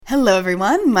Hello,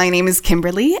 everyone. My name is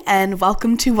Kimberly, and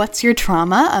welcome to What's Your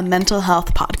Trauma, a mental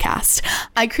health podcast.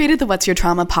 I created the What's Your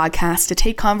Trauma podcast to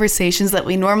take conversations that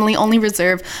we normally only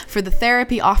reserve for the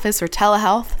therapy office or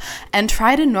telehealth and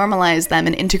try to normalize them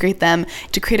and integrate them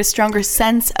to create a stronger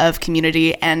sense of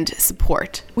community and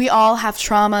support. We all have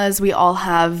traumas. We all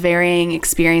have varying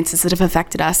experiences that have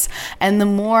affected us. And the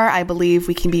more I believe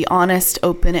we can be honest,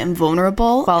 open, and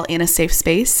vulnerable while in a safe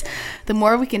space, the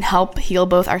more we can help heal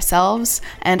both ourselves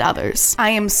and others.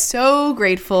 I am so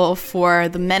grateful for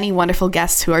the many wonderful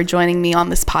guests who are joining me on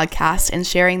this podcast and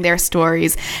sharing their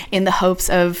stories in the hopes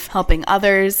of helping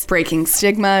others, breaking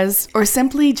stigmas, or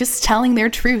simply just telling their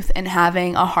truth and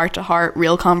having a heart-to-heart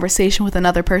real conversation with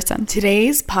another person.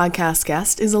 Today's podcast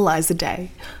guest is Eliza Day.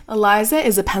 Eliza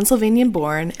is a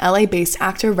Pennsylvania-born, LA-based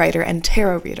actor, writer, and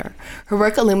tarot reader. Her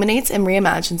work illuminates and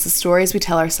reimagines the stories we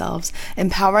tell ourselves,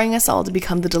 empowering us all to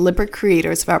become the deliberate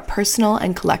creators of our personal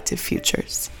and collective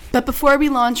futures. But before we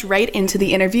launch right into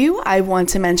the interview, I want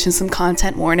to mention some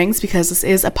content warnings because this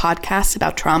is a podcast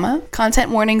about trauma. Content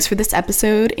warnings for this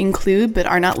episode include, but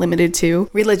are not limited to,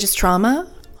 religious trauma,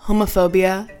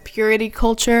 homophobia, purity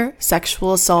culture,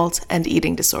 sexual assault, and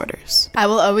eating disorders. I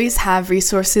will always have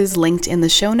resources linked in the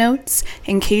show notes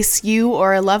in case you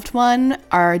or a loved one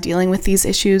are dealing with these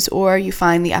issues or you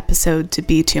find the episode to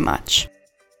be too much.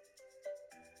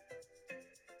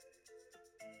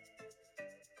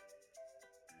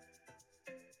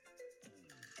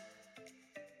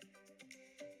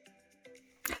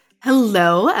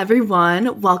 Hello,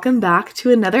 everyone. Welcome back to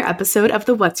another episode of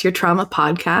the What's Your Trauma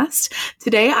podcast.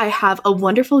 Today, I have a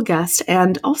wonderful guest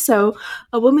and also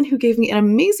a woman who gave me an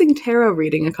amazing tarot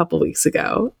reading a couple weeks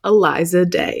ago, Eliza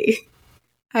Day.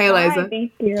 Hi, Eliza. Hi,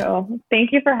 thank you.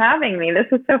 Thank you for having me. This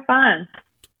is so fun.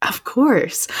 Of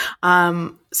course.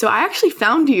 So I actually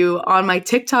found you on my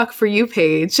TikTok For You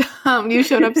page. You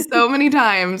showed up so many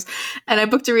times, and I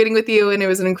booked a reading with you, and it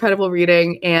was an incredible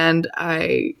reading, and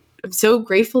I'm so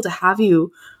grateful to have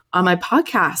you on my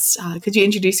podcast. Could you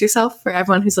introduce yourself for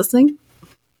everyone who's listening?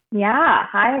 Yeah.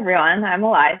 Hi, everyone. I'm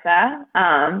Eliza.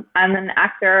 I'm an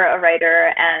actor, a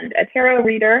writer, and a tarot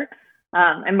reader.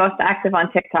 I'm most active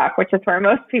on TikTok, which is where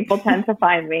most people tend to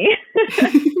find me.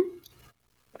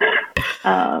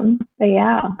 But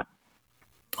yeah.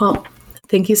 Well,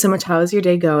 thank you so much. How is your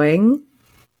day going?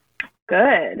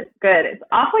 Good. It's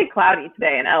awfully cloudy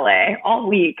today in LA. All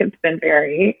week it's been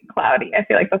very cloudy. I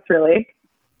feel like that's really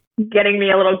getting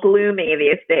me a little gloomy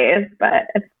these days, but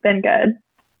it's been good.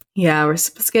 Yeah, we're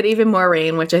supposed to get even more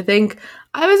rain, which I think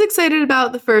I was excited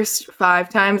about the first 5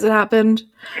 times it happened.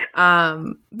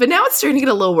 But now it's starting to get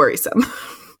a little worrisome.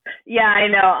 Yeah, I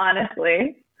know,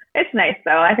 honestly. It's nice,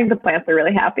 though. I think the plants are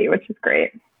really happy, which is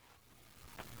great.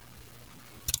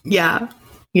 Yeah.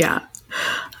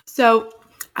 So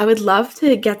I would love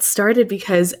to get started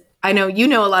because I know you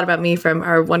know a lot about me from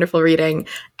our wonderful reading,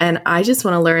 and I just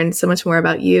want to learn so much more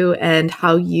about you and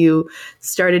how you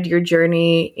started your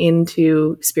journey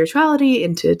into spirituality,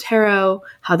 into tarot,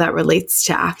 how that relates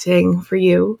to acting for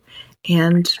you,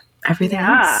 and everything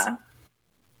else.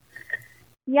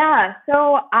 Yeah,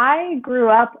 so I grew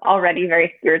up already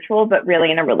very spiritual, but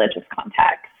really in a religious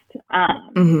context.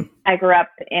 I grew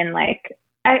up in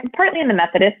partly in the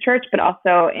Methodist church, but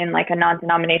also in a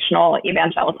non-denominational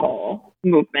evangelical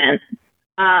movement.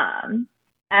 And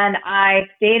I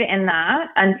stayed in that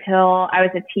until I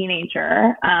was a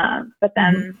teenager. But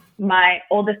then my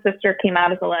oldest sister came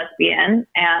out as a lesbian,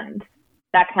 and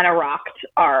that kind of rocked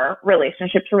our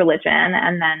relationship to religion.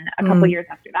 And then a couple years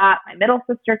after that, my middle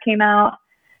sister came out.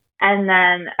 And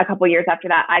then a couple years after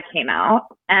that, I came out.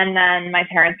 And then my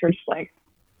parents were just like,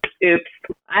 oops,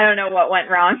 I don't know what went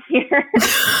wrong here.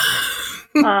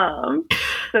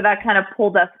 So that kind of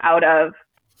pulled us out of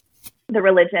the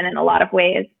religion in a lot of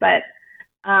ways. But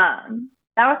that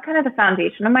was kind of the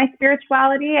foundation of my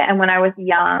spirituality. And when I was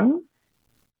young,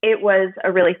 it was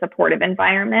a really supportive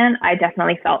environment. I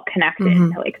definitely felt connected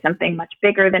to something much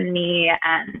bigger than me.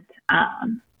 And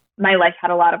my life had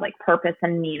a lot of purpose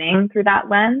and meaning through that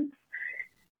lens.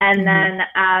 And then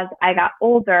as I got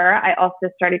older, I also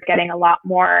started getting a lot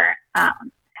more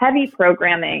heavy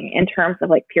programming in terms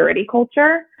of purity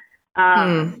culture.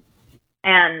 And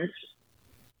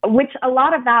which a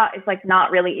lot of that is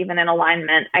not really even in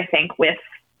alignment, I think, with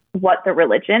what the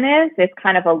religion is. It's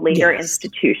kind of a later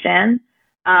institution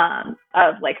of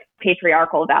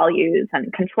patriarchal values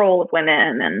and control of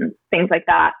women and things like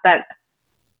that, that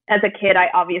as a kid, I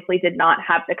obviously did not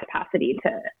have the capacity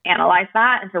to analyze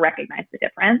that and to recognize the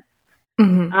difference.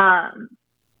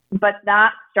 But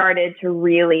that started to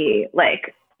really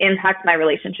impact my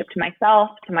relationship to myself,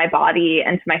 to my body,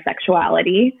 and to my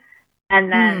sexuality. And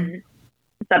then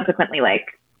subsequently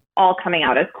all coming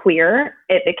out as queer,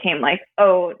 it became like,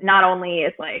 oh, not only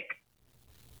is like,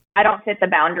 I don't fit the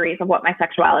boundaries of what my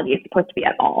sexuality is supposed to be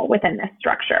at all within this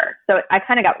structure. So I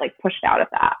kind of got like pushed out of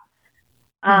that.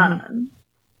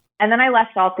 And then I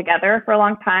left altogether for a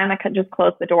long time. I could just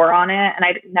close the door on it, and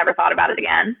I never thought about it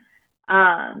again.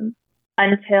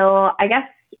 Until I guess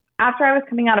after I was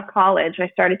coming out of college, I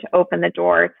started to open the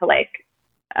door to like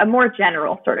a more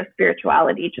general sort of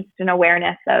spirituality, just an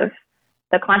awareness of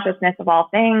the consciousness of all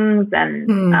things,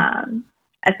 and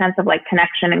a sense of like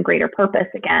connection and greater purpose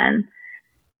again.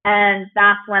 And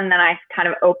that's when then I kind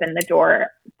of opened the door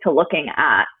to looking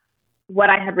at what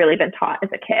I had really been taught as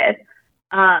a kid,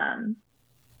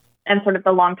 and sort of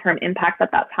the long-term impact that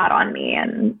that's had on me,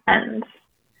 and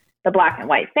the black and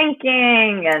white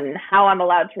thinking, and how I'm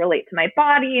allowed to relate to my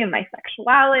body and my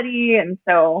sexuality. And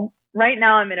so right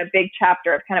now I'm in a big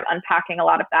chapter of kind of unpacking a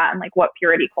lot of that and like what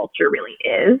purity culture really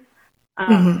is,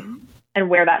 and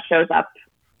where that shows up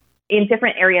in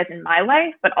different areas in my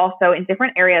life, but also in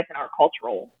different areas in our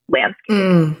cultural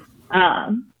landscape.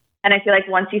 And I feel like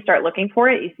once you start looking for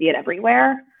it, you see it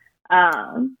everywhere.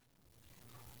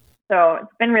 So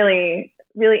it's been really,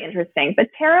 really interesting. But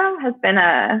tarot has been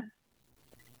a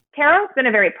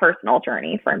very personal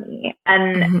journey for me.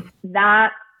 And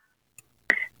that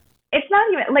it's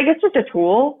not even like, it's just a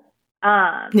tool.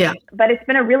 But it's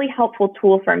been a really helpful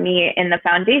tool for me in the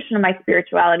foundation of my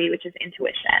spirituality, which is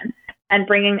intuition, and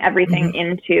bringing everything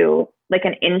into like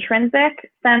an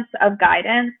intrinsic sense of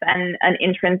guidance, and an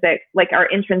intrinsic, like our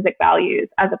intrinsic values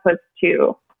as opposed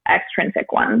to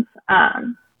extrinsic ones.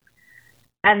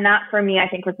 And that for me, I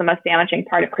think, was the most damaging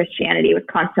part of Christianity, was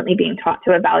constantly being taught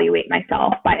to evaluate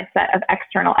myself by a set of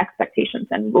external expectations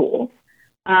and rules,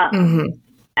 and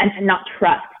to not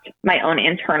trust my own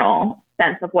internal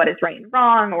sense of what is right and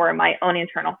wrong, or my own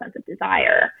internal sense of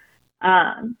desire.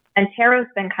 And tarot's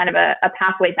been kind of a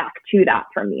pathway back to that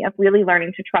for me, of really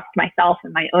learning to trust myself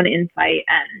and my own insight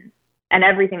and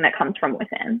everything that comes from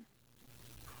within.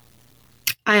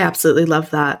 I absolutely love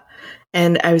that.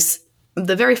 And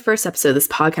the very first episode of this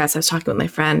podcast, I was talking with my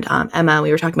friend, Emma.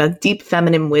 We were talking about deep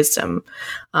feminine wisdom.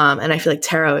 And I feel like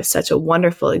tarot is such a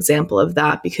wonderful example of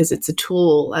that, because it's a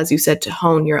tool, as you said, to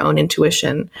hone your own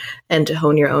intuition and to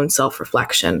hone your own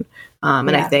self-reflection.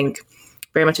 And I think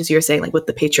very much as you were saying, like with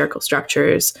the patriarchal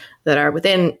structures that are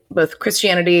within both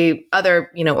Christianity, other,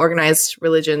 organized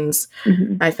religions,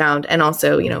 I found, and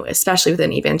also, especially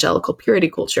within evangelical purity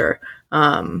culture,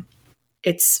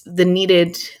 it's the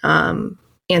needed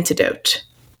antidote.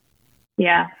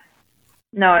 Yeah.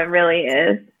 No, it really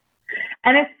is.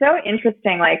 And it's so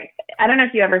interesting. Like, I don't know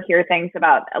if you ever hear things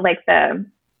about like the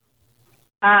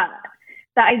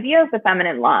idea of the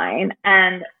feminine line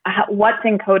and what's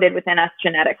encoded within us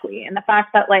genetically, and the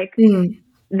fact that like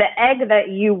the egg that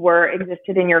you were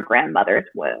existed in your grandmother's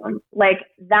womb, like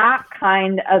that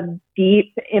kind of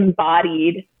deep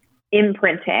embodied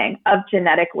imprinting of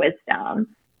genetic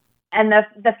wisdom. And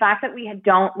the fact that we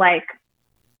don't like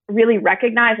really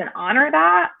recognize and honor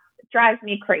that drives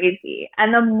me crazy.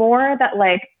 And the more that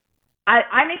like,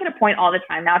 I make it a point all the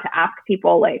time now to ask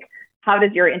people like, how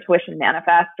does your intuition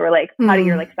manifest? Or like, how do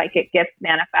your like psychic gifts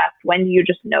manifest? When do you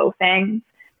just know things?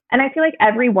 And I feel like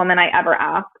every woman I ever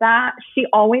ask that, she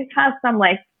always has some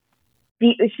like,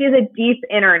 she has a deep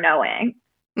inner knowing.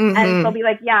 And she'll be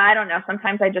like, yeah, I don't know.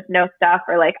 Sometimes I just know stuff,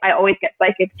 or like, I always get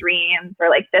psychic dreams, or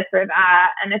like this or that.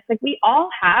 And it's like, we all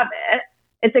have it.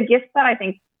 It's a gift that I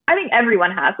think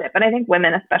everyone has it, but I think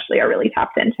women especially are really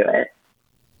tapped into it.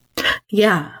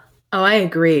 Yeah. Oh, I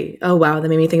agree. Oh, wow. That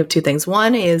made me think of two things.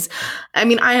 One is, I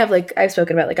mean, I've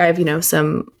spoken about, like, I have,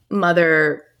 some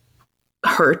mother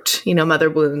hurt, mother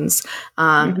wounds.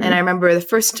 And I remember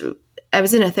I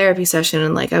was in a therapy session,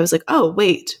 and like, I was like, oh,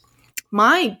 wait,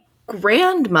 my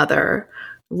grandmother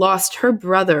lost her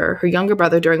younger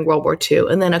brother during World War II.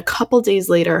 And then a couple days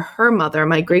later, her mother,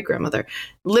 my great grandmother,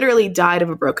 literally died of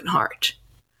a broken heart.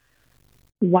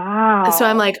 Wow. So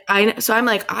I'm like,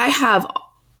 I have,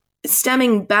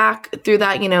 stemming back through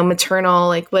that, maternal,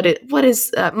 like what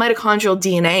is mitochondrial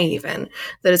DNA even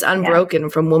that is unbroken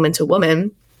from woman to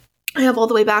woman. I have all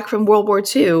the way back from World War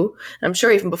II. And I'm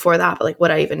sure even before that, but like what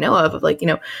I even know of like,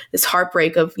 this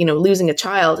heartbreak of, losing a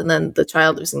child, and then the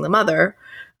child losing the mother,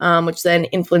 which then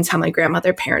influenced how my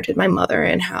grandmother parented my mother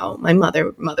and how my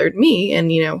mother mothered me. And,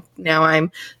 now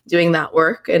I'm doing that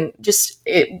work, and just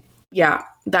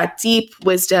that deep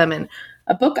wisdom. And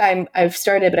a book I've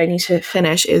started, but I need to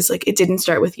finish, is like, It Didn't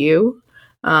Start With You,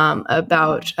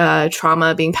 about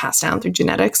trauma being passed down through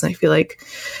genetics. And I feel like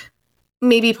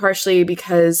maybe partially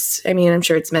because, I mean, I'm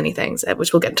sure it's many things,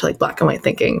 which we'll get into like black and white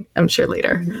thinking, I'm sure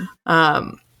later.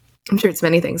 I'm sure it's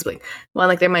many things, but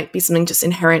like there might be something just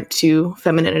inherent to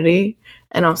femininity,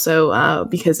 and also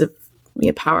because of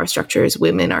power structures,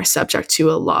 women are subject to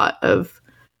a lot of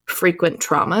frequent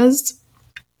traumas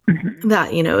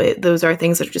that those are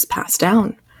things that are just passed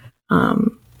down.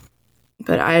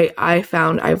 But I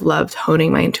found I've loved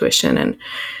honing my intuition, and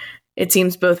it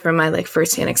seems both from my like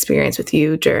firsthand experience with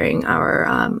you during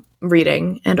our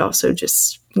reading, and also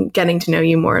just getting to know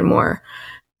you more and more,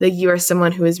 that you are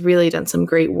someone who has really done some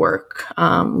great work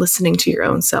listening to your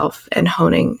own self and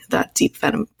honing that deep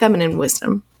feminine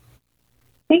wisdom.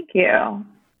 Thank you.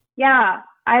 Yeah,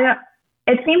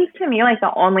 it seems to me like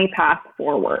the only path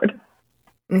forward.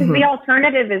 Because the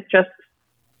alternative is just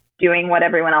doing what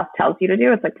everyone else tells you to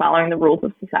do. It's like following the rules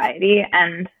of society.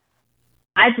 And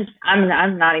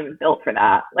I'm not even built for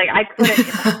that. Like I couldn't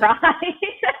even try.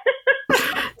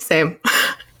 Same.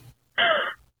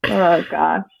 Oh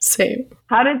gosh. Same.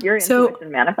 How does your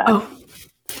intuition manifest?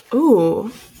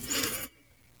 Ooh.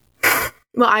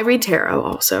 Well, I read tarot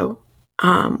also,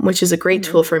 which is a great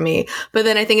tool for me. But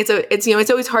then I think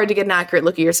it's always hard to get an accurate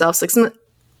look at yourself. So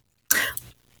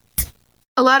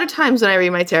a lot of times when I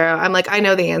read my tarot, I'm like, I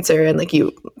know the answer, and like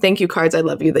thank you cards, I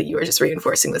love you, that you are just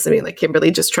reinforcing this. I mean, like,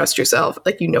 Kimberly, just trust yourself.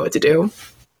 Like, you know what to do.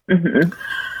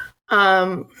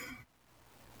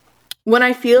 When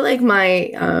I feel like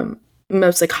my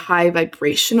most like high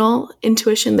vibrational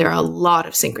intuition, there are a lot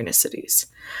of synchronicities,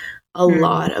 a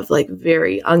lot of like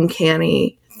very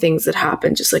uncanny things that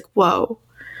happen, just like, whoa.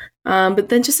 But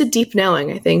then just a deep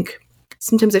knowing. I think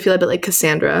sometimes I feel a bit like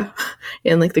Cassandra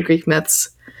in like the Greek myths,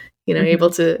 able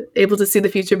to see the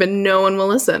future, but no one will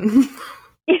listen.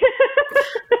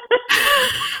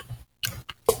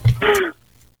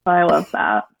 I love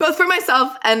that. Both for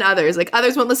myself and others. Like,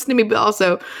 others won't listen to me, but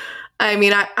also, I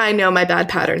mean, I know my bad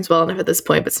patterns well enough at this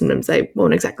point, but sometimes I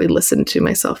won't exactly listen to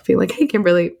myself being like, hey,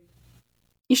 Kimberly,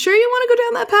 you sure you want to go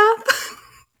down that path?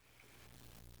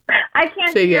 I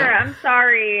can't hear. I'm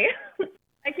sorry.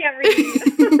 I can't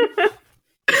read.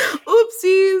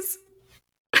 Oopsies.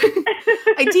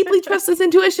 I deeply trust this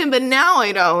intuition, but now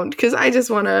I don't, because I just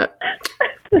want to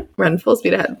run full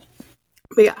speed ahead.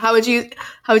 But yeah, how would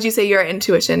you say your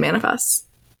intuition manifests?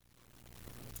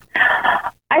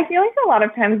 I feel like a lot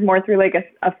of times more through like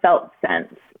a felt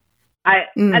sense.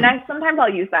 And sometimes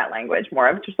I'll use that language more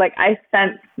of just like, I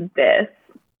sense this.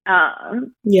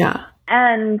 Yeah.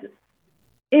 And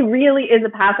it really is a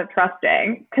path of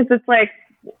trusting, because it's like,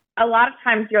 a lot of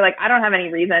times you're like, I don't have any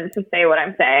reason to say what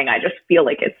I'm saying. I just feel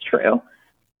like it's true.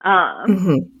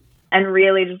 And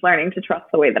really just learning to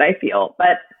trust the way that I feel.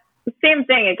 But the same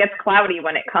thing, it gets cloudy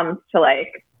when it comes to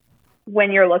like,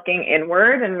 when you're looking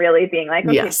inward and really being like,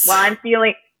 okay, well,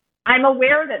 I'm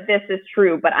aware that this is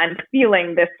true, but I'm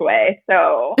feeling this way.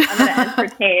 So I'm going to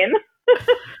entertain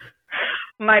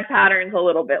my patterns a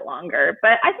little bit longer.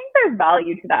 But I think there's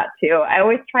value to that too. I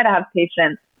always try to have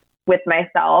patience with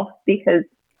myself, because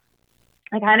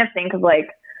I kind of think of like,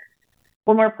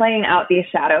 when we're playing out these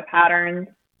shadow patterns,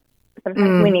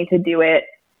 sometimes we need to do it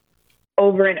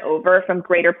over and over from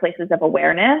greater places of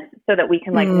awareness, so that we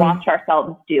can like watch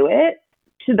ourselves do it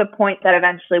to the point that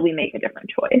eventually we make a different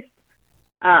choice.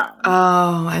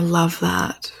 I love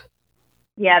that.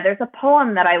 Yeah, there's a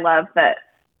poem that I love that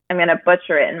I'm going to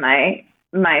butcher it in my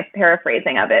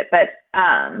paraphrasing of it, but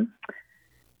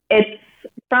it's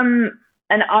from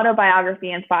an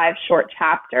autobiography in 5 short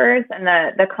chapters. And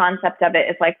the concept of it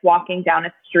is like walking down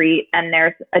a street and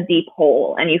there's a deep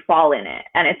hole and you fall in it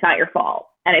and it's not your fault.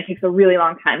 And it takes a really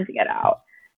long time to get out.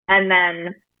 And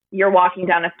then you're walking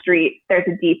down a street, there's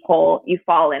a deep hole, you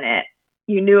fall in it.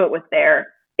 You knew it was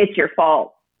there. It's your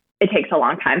fault. It takes a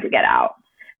long time to get out.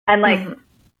 And like,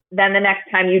 then the next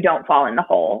time you don't fall in the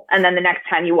hole. And then the next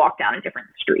time you walk down a different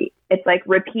street. It's like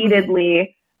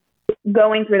repeatedly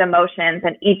going through the motions,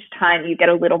 and each time you get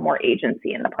a little more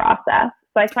agency in the process.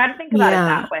 So I try to think about it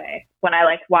that way. When I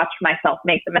like watch myself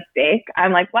make the mistake,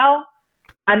 I'm like, well,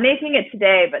 I'm making it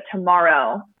today, but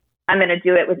tomorrow I'm going to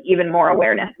do it with even more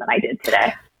awareness than I did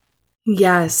today.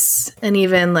 Yes. And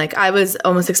even like, I was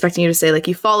almost expecting you to say like,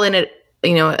 you fall in it,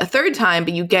 a third time,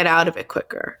 but you get out of it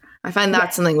quicker. I find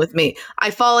that's something with me. I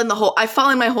fall in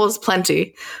my holes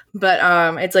plenty, but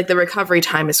it's like the recovery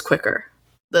time is quicker.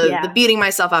 The beating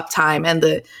myself up time and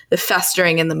the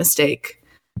festering in the mistake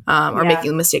or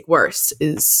making the mistake worse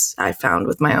is, I found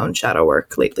with my own shadow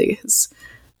work lately, is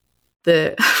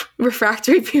the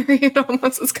refractory period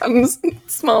almost has gotten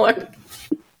smaller.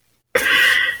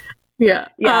 Yeah.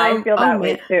 Yeah, I feel that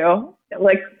way too.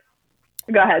 Like,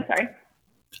 go ahead. Sorry.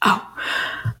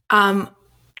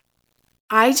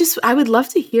 I would love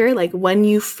to hear like when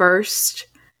you first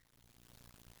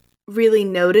really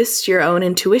noticed your own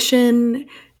intuition,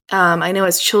 I know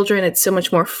as children, it's so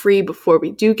much more free before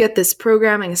we do get this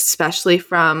programming, especially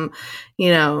from,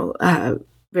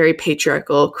 very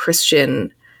patriarchal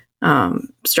Christian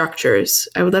structures.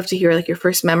 I would love to hear like your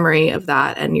first memory of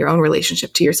that and your own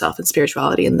relationship to yourself and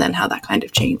spirituality, and then how that kind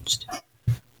of changed.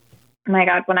 Oh my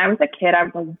God, when I was a kid, I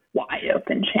was a wide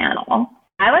open channel.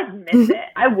 I like miss it.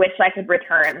 I wish I could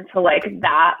return to like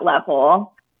that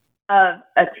level of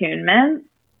attunement.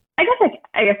 I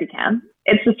guess you can.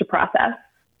 It's just a process.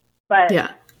 But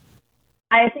yeah.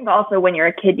 I think also when you're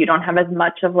a kid, you don't have as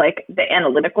much of like the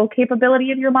analytical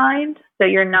capability of your mind. So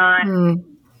you're not,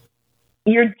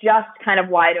 you're just kind of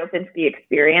wide open to the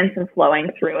experience and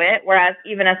flowing through it. Whereas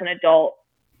even as an adult,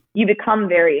 you become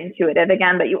very intuitive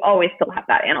again, but you always still have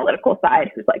that analytical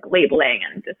side who's like labeling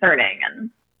and discerning and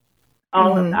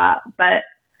all of that. But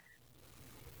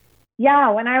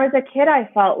yeah, when I was a kid, I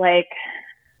felt like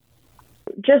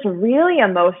just really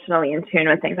emotionally in tune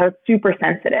with things. I was super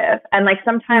sensitive and like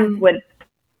sometimes would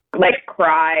like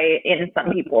cry in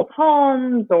some people's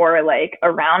homes or like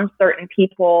around certain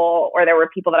people, or there were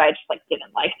people that I just like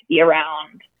didn't like to be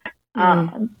around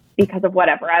because of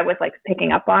whatever I was like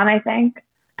picking up on, I think.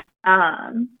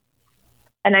 And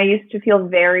I used to feel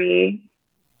very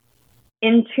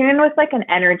in tune with like an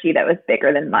energy that was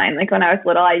bigger than mine. Like when I was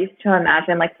little, I used to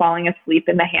imagine like falling asleep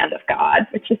in the hand of God,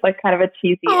 which is like kind of a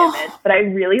cheesy image, but I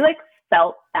really like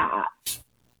felt that.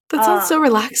 That sounds so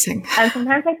relaxing. And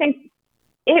sometimes I think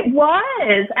it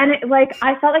was, and it like,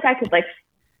 I felt like I could like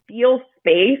feel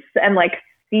space and like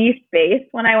see space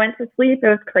when I went to sleep. It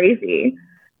was crazy.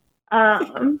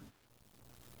 But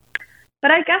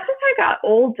I guess as I got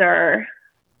older,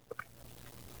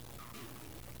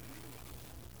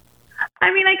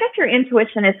 I mean, I guess your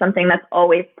intuition is something that's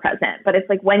always present, but it's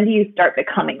like, when do you start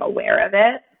becoming aware of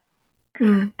it?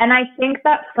 And I think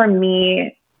that for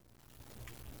me,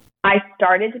 I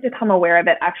started to become aware of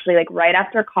it actually like right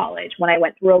after college when I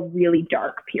went through a really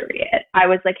dark period. I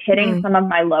was like hitting some of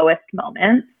my lowest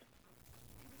moments.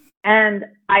 And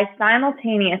I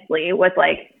simultaneously was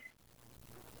like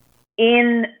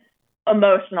in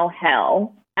emotional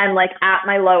hell and like at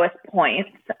my lowest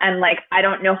points and like I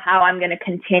don't know how I'm going to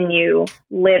continue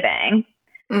living.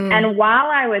 And while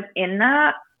I was in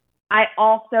that, I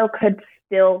also could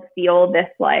still feel this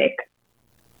like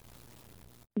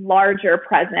larger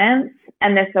presence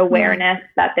and this awareness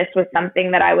that this was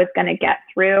something that I was going to get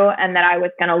through and that I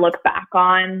was going to look back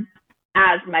on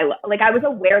as my, like I was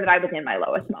aware that I was in my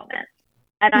lowest moment.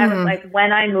 And I was like,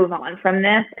 when I move on from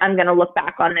this, I'm going to look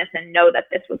back on this and know that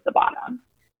this was the bottom.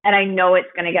 And I know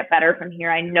it's going to get better from here.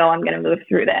 I know I'm going to move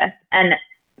through this. And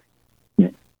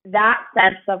that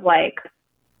sense of like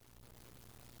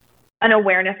an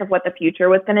awareness of what the future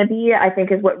was going to be, I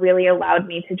think is what really allowed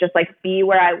me to just like be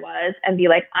where I was and be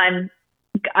like, I'm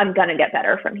going to get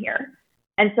better from here.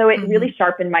 And so it really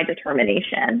sharpened my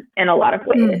determination in a lot of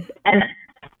ways. And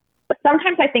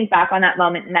sometimes I think back on that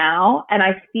moment now, and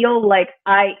I feel like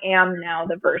I am now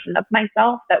the version of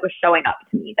myself that was showing up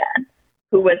to me then,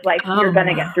 who was like, you're going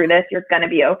to get through this. You're going to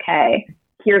be okay.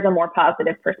 Here's a more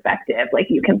positive perspective. Like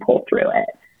you can pull through it.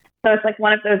 So it's like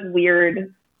one of those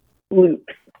weird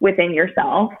loops within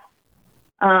yourself.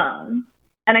 And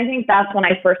I think that's when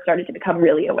I first started to become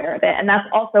really aware of it. And that's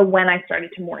also when I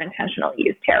started to more intentionally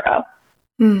use tarot.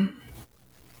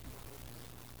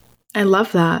 I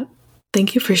love that.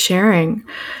 Thank you for sharing.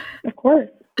 Of course.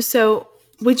 So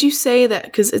would you say that,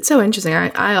 because it's so interesting,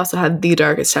 I also had the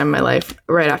darkest time in my life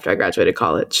right after I graduated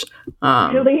college.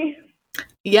 Really?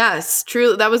 Yes,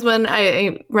 true. That was when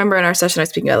I remember in our session I was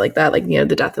speaking about like that, like,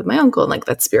 the death of my uncle and like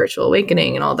that spiritual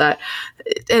awakening and all that.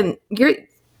 And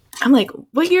I'm like,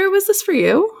 what year was this for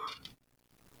you?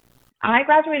 I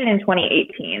graduated in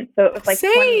 2018. So it was like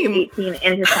Same. 2018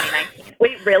 into 2019.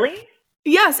 Wait, really?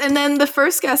 Yes. And then the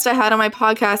first guest I had on my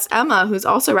podcast, Emma, who's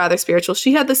also rather spiritual,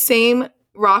 she had the same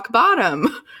rock bottom.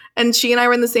 And she and I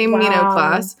were in the same,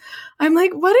 class. I'm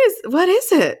like, what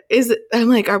is it? I'm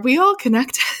like, are we all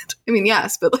connected? I mean,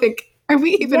 yes, but like, are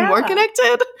we even more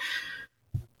connected?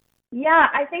 Yeah,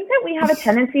 I think that we have a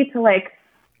tendency to like,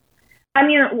 I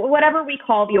mean, whatever we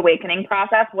call the awakening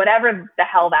process, whatever the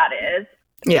hell that is,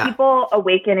 people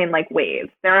awaken in like waves.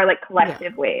 There are like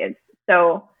collective waves.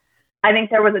 So I think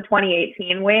there was a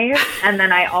 2018 wave. And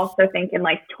then I also think in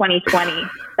like 2020,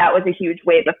 that was a huge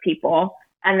wave of people.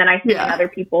 And then I see other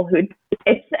people who,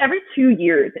 it's every 2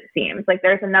 years, it seems. Like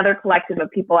there's another collective of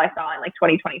people I saw in like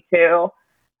 2022.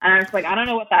 And I was like, I don't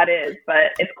know what that is,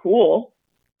 but it's cool.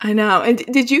 I know. And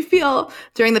did you feel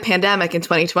during the pandemic in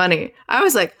 2020, I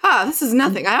was like, this is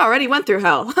nothing. I already went through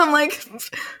hell. I'm like,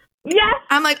 Yes.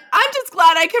 I'm like, I'm just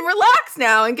glad I can relax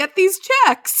now and get these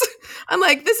checks. I'm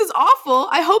like, this is awful.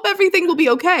 I hope everything will be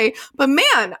okay. But man,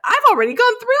 I've already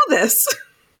gone through this.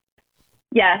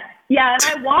 Yes. Yeah. And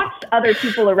I watched other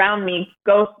people around me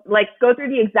go through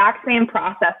the exact same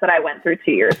process that I went through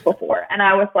 2 years before. And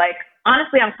I was like,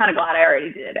 honestly, I'm kind of glad I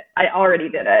already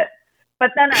did it.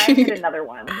 But then I hit another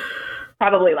one.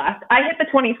 Probably last. I hit the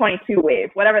 2022 wave,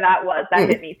 whatever that was. That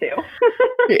hit me too.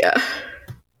 Yeah.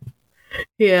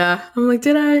 Yeah. I'm like,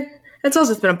 did I? It's all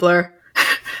just been a blur.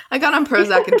 I got on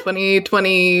Prozac in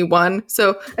 2021,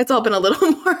 so it's all been a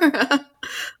little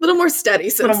more steady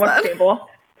since then. A little more stable.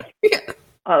 Yeah.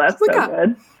 Oh, that's so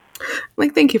good.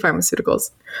 Like, thank you, pharmaceuticals.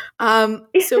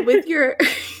 So with your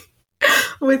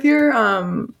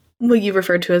what you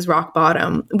referred to as rock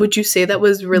bottom, would you say that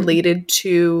was related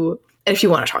to, and if you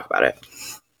want to talk about it,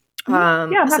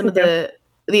 some of the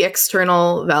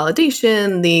external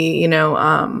validation,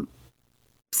 the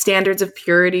standards of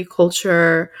purity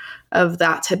culture of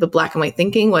that type of black and white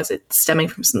thinking? Was it stemming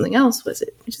from something else? Was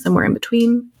it somewhere in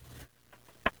between?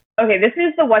 Okay, this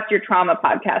is the What's Your Trauma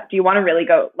podcast. Do you want to really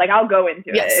go? Like, I'll go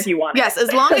into it if you want. Yes,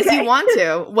 as long as you want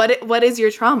to. What is your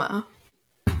trauma?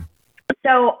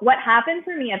 So what happened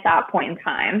for me at that point in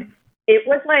time, it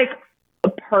was like a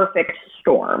perfect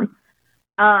storm.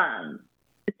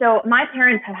 So my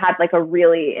parents had like a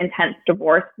really intense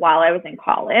divorce while I was in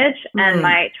college, and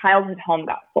my childhood home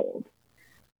got sold,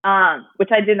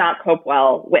 which I did not cope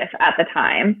well with at the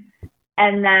time.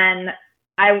 And then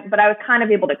I was kind of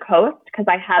able to coast because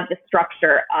I had the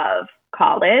structure of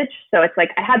college. So it's like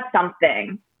I had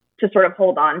something to sort of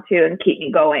hold on to and keep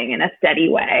me going in a steady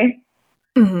way.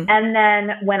 Mm-hmm. And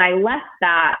then when I left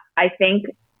that, I think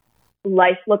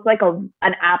life looked like an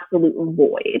absolute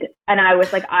void. And I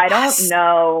was like, I don't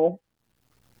know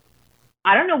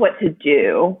what to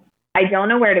do. I don't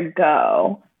know where to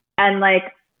go. And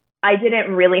like, I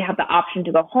didn't really have the option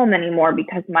to go home anymore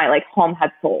because my like home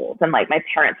had sold and like my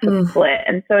parents had split.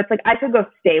 And so it's like, I could go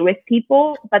stay with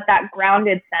people, but that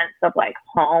grounded sense of like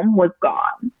home was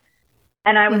gone.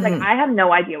 And I was like, I have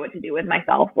no idea what to do with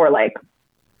myself or like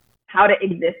how to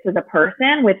exist as a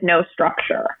person with no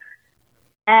structure.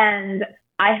 And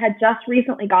I had just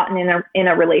recently gotten in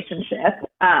a relationship.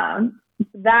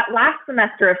 That last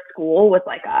semester of school was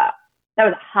like that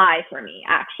was a high for me,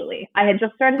 actually. I had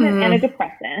just started an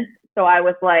antidepressant. So I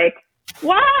was like,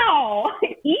 wow,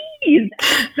 ease,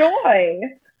 joy.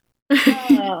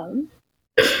 And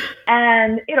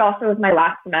it also was my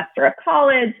last semester of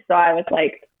college. So I was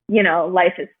like,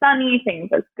 life is sunny, things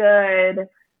are good.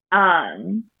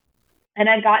 And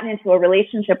I'd gotten into a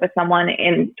relationship with someone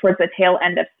towards the tail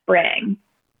end of spring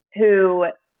who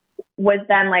was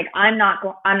then like, I'm not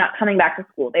coming back to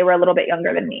school. They were a little bit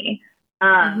younger than me.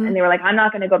 And they were like, I'm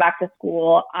not going to go back to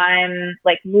school. I'm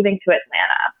like moving to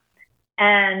Atlanta.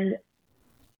 And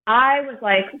I was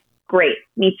like, great,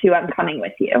 me too. I'm coming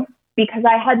with you, because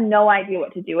I had no idea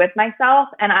what to do with myself.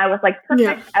 And I was like,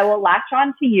 perfect. Yeah. I will latch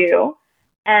on to you.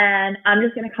 And I'm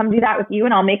just going to come do that with you.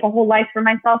 And I'll make a whole life for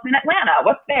myself in Atlanta.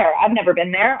 What's there? I've never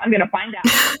been there. I'm going to find out.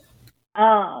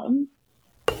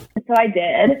 So I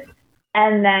did.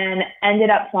 And then ended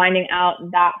up finding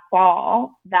out that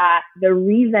fall that the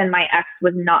reason my ex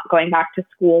was not going back to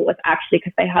school was actually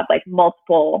because they had like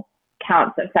multiple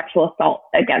counts of sexual assault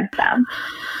against them.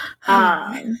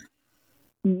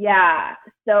 Yeah.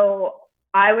 So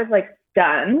I was like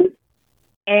stunned.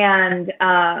 And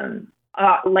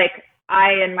like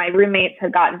I and my roommates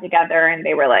had gotten together and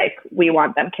they were like, we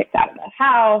want them kicked out of the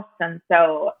house. And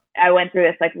so I went through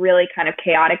this like really kind of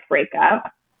chaotic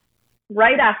breakup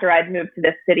right after I'd moved to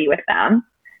this city with them.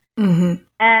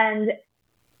 And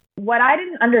what I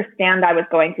didn't understand I was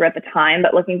going through at the time,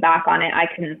 but looking back on it, I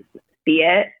can see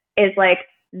it, is like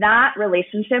that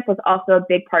relationship was also a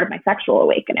big part of my sexual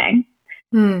awakening.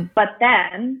 But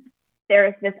then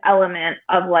there's this element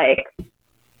of like,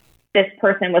 this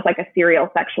person was like a serial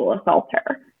sexual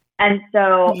assaulter. And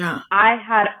so I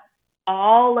had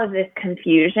all of this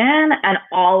confusion and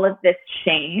all of this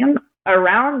shame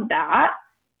around that,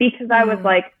 because I was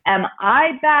like, am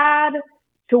I bad?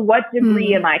 To what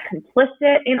degree am I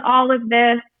complicit in all of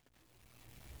this?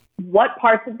 What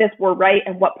parts of this were right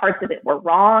and what parts of it were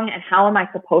wrong? And how am I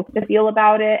supposed to feel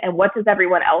about it? And what does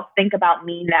everyone else think about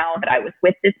me now that I was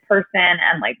with this person?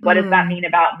 And like, what does that mean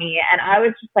about me? And I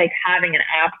was just like having an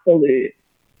absolute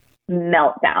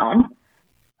meltdown.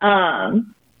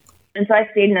 And so I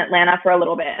stayed in Atlanta for a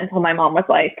little bit until my mom was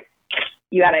like,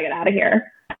 you gotta get out of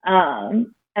here.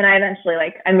 And I eventually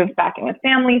I moved back in with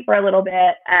family for a little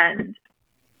bit and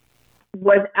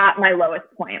was at my lowest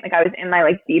point. Like I was in my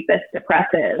like deepest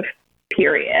depressive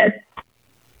period.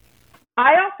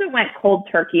 I also went cold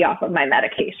turkey off of my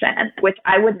medication, which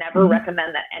I would never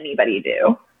recommend that anybody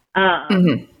do,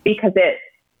 because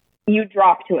you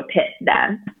drop to a pit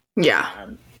then. Yeah.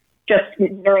 Just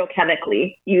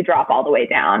neurochemically, you drop all the way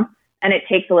down, and it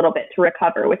takes a little bit to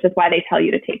recover, which is why they tell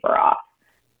you to taper off.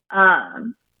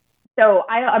 So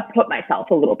I put myself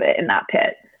a little bit in that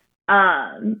pit.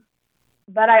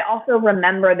 But I also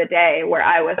remember the day where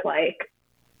I was like,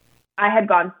 I had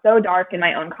gone so dark in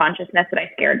my own consciousness that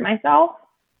I scared myself.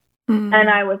 And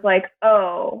I was like,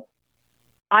 oh,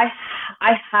 I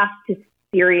have to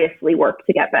seriously work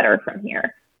to get better from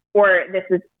here. Or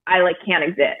I can't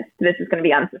exist. This is going to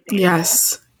be unsustainable.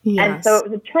 Yes. And so it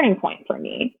was a turning point for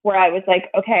me where I was like,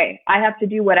 okay, I have to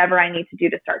do whatever I need to do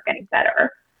to start getting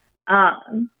better.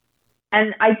 And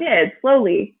I did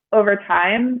slowly over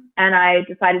time. And I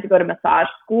decided to go to massage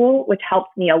school, which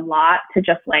helped me a lot to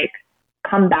just like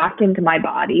come back into my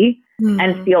body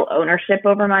and feel ownership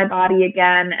over my body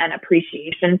again and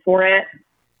appreciation for it.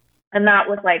 And that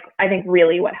was like, I think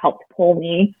really what helped pull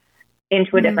me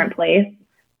into a different place.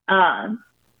 And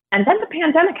then the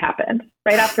pandemic happened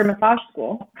right after massage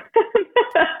school.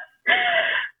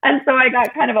 And so I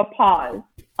got kind of a pause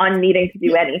on needing to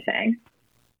do anything.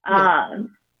 And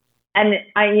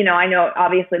I know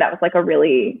obviously that was like a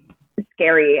really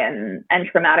scary and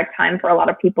traumatic time for a lot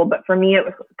of people, but for me, it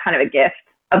was kind of a gift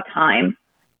of time.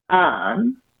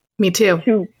 Me too.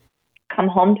 To come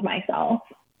home to myself.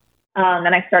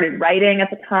 And I started writing at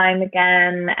the time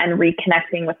again and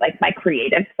reconnecting with like my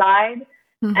creative side.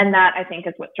 And that I think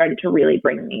is what started to really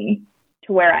bring me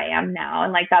to where I am now.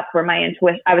 And like, that's where my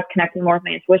intuition, I was connecting more with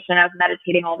my intuition. I was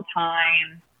meditating all the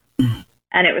time.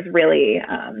 And it was really,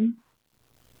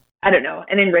 I don't know,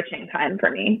 an enriching time for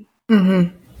me.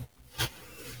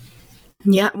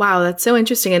 Yeah. Wow. That's so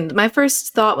interesting. And my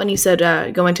first thought when you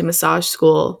said going to massage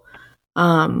school,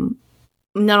 not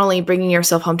only bringing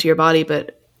yourself home to your body,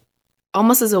 but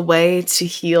almost as a way to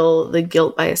heal the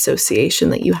guilt by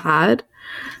association that you had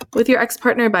with your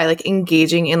ex-partner by like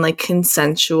engaging in like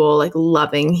consensual, like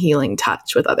loving, healing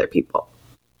touch with other people.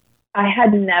 I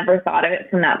had never thought of it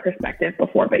from that perspective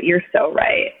before, but you're so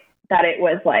right that it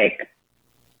was like,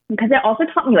 because it also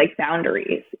taught me like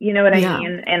boundaries, you know what I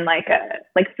mean? And like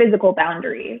physical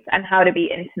boundaries and how to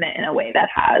be intimate in a way that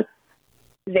has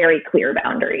very clear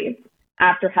boundaries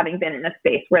after having been in a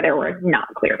space where there were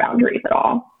not clear boundaries at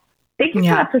all. Thank you for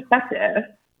that perspective.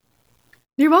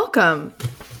 You're welcome.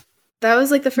 That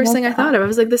was like the first thing I thought of. I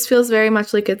was like, this feels very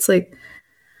much like it's like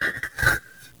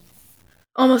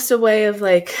almost a way of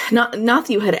like, not that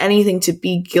you had anything to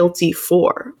be guilty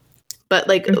for, but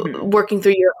like working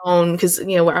through your own, because,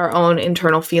 you know, our own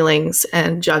internal feelings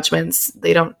and judgments,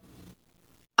 they don't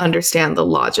understand the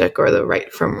logic or the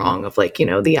right from wrong of like, you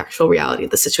know, the actual reality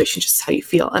of the situation, just how you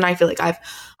feel. And I feel like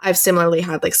I've similarly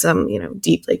had like some, you know,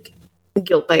 deep like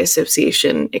guilt by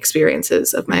association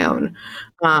experiences of my own.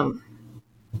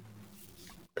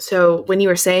 So when you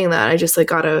were saying that, I just like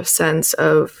got a sense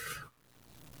of,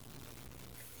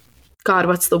 God,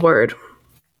 what's the word?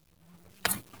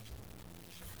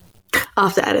 I'll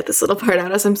have to edit this little part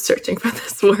out as I'm searching for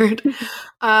this word.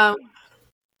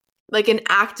 Like an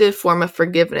active form of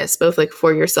forgiveness, both like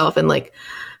for yourself and like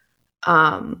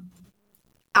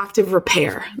active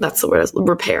repair. That's the word,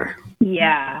 repair.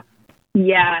 Yeah.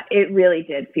 Yeah, it really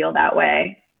did feel that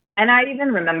way. And I even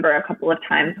remember a couple of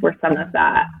times where some of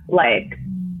that, like,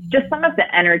 just some of the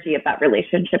energy of that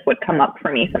relationship would come up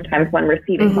for me sometimes when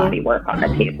receiving body work on the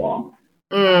table.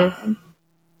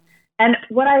 And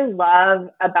what I love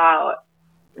about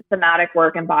somatic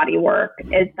work and body work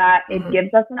is that it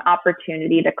gives us an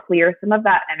opportunity to clear some of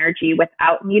that energy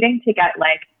without needing to get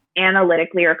like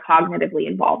analytically or cognitively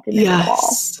involved in it at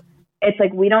all. It's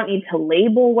like, we don't need to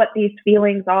label what these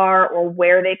feelings are or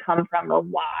where they come from or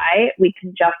why. We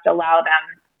can just allow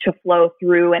them to flow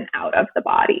through and out of the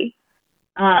body.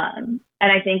 And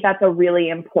I think that's a really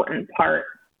important part.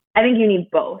 I think you need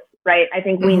both, right? I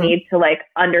think we need to like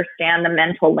understand the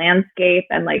mental landscape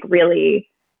and like really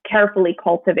carefully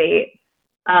cultivate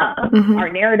our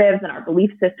narratives and our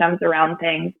belief systems around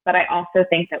things. But I also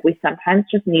think that we sometimes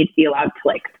just need to be allowed to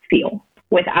like feel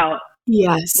without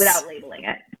labeling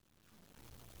it.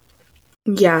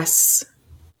 Yes.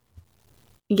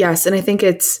 And I think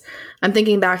I'm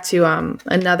thinking back to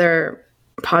another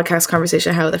podcast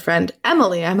conversation I had with a friend,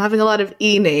 Emily. I'm having a lot of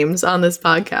E names on this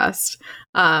podcast.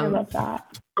 I love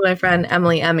that. My friend,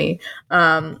 Emmy.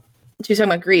 She was talking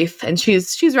about grief, and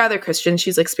she's rather Christian.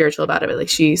 She's like spiritual about it, but like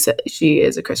she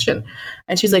is a Christian.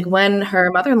 And she's like, when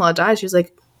her mother-in-law died, she was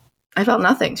like, I felt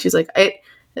nothing. She's like,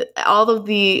 all of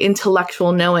the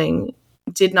intellectual knowing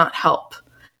did not help.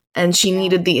 and she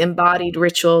needed the embodied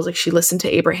rituals. Like, she listened to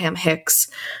Abraham Hicks.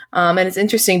 And it's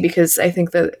interesting because I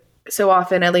think that so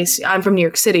often, at least I'm from New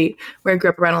York City, where I grew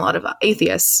up around a lot of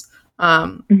atheists.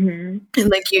 And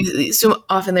like, so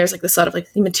often there's like this sort of like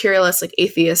materialist, like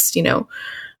atheist,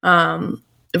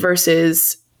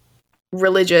 versus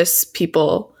religious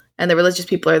people. And the religious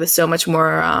people are so much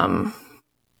more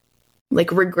like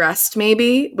regressed,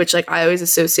 maybe, which like I always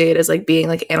associate as like being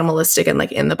like animalistic and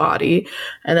like in the body.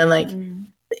 And then like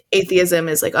atheism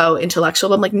is like, oh, intellectual.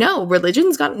 But I'm like, no, religion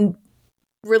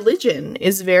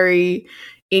is very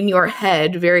in your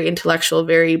head, very intellectual,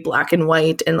 very black and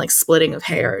white, and like splitting of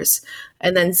hairs.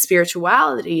 And then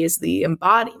spirituality is the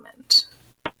embodiment.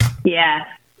 Yeah.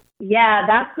 Yeah,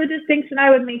 that's the distinction I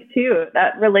would make too,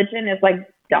 that religion is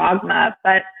like dogma.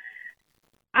 But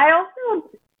I also,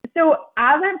 so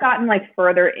as I've gotten like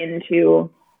further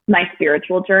into my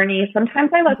spiritual journey,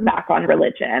 sometimes I look back on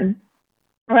religion,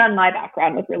 or on my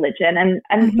background with religion,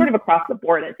 and sort of across the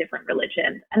board at different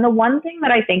religions. And the one thing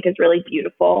that I think is really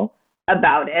beautiful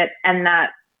about it, and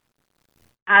that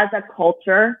as a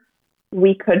culture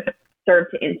we could serve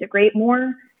to integrate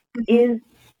more, is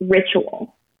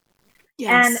ritual.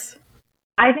 Yes. And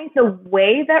I think the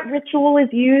way that ritual is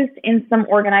used in some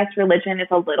organized religion is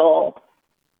a little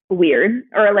weird,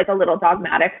 or like a little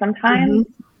dogmatic sometimes.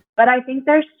 But I think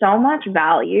there's so much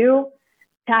value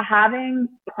to having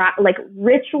like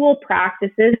ritual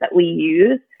practices that we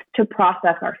use to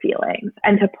process our feelings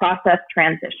and to process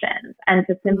transitions and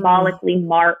to symbolically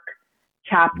mark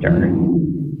chapters.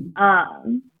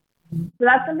 So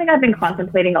that's something I've been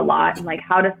contemplating a lot, and like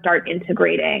how to start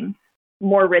integrating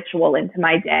more ritual into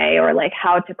my day, or like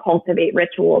how to cultivate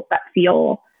rituals that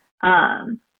feel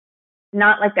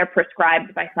not like they're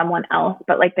prescribed by someone else,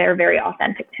 but like they're very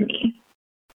authentic to me.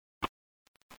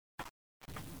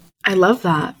 I love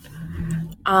that.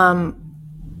 I'm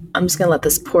just going to let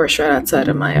this Porsche right outside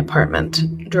of my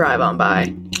apartment drive on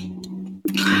by.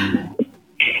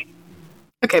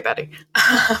 Okay, Betty.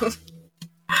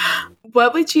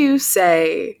 What would you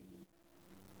say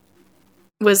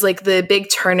was like the big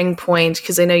turning point?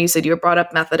 Because I know you said you were brought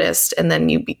up Methodist and then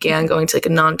you began going to like a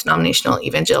non-denominational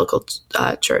evangelical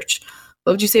church.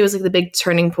 What would you say was like the big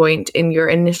turning point in your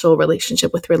initial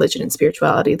relationship with religion and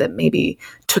spirituality that maybe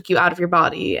took you out of your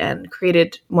body and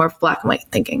created more black and white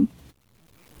thinking?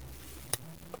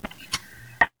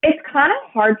 It's kind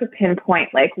of hard to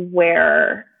pinpoint like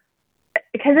where,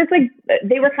 because it's like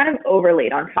they were kind of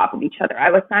overlaid on top of each other. I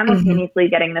was simultaneously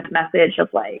getting this message of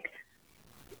like,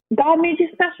 God made you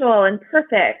special and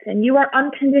perfect, and you are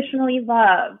unconditionally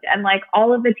loved, and like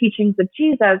all of the teachings of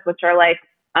Jesus, which are like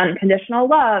unconditional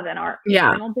love and our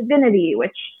eternal divinity,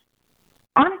 which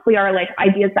honestly are like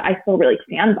ideas that I still really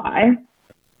stand by.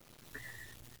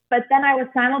 But then I was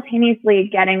simultaneously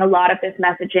getting a lot of this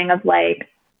messaging of like,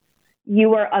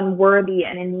 you are unworthy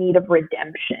and in need of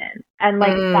redemption. And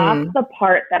like, that's the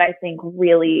part that I think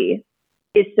really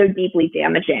is so deeply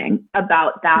damaging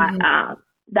about that,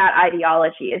 that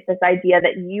ideology, is this idea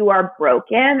that you are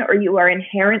broken or you are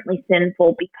inherently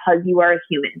sinful because you are a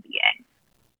human being.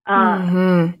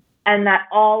 And that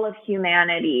all of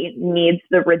humanity needs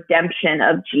the redemption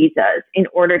of Jesus in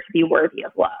order to be worthy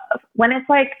of love. When it's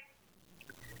like,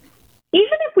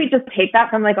 even if we just take that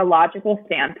from like a logical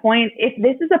standpoint, if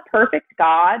this is a perfect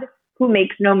God who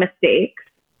makes no mistakes,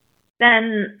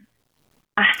 then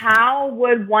how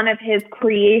would one of his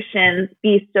creations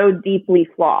be so deeply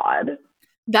flawed?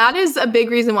 That is a big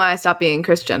reason why I stopped being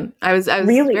Christian. I was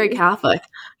really? Very Catholic.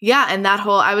 Yeah. And that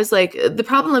whole, I was like, the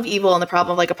problem of evil and the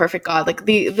problem of like a perfect God, like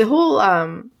the whole,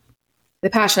 the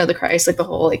Passion of the Christ, like the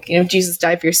whole, like, Jesus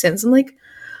died for your sins. I'm like,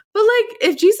 but like,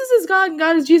 if Jesus is God and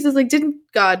God is Jesus, like, didn't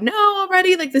God know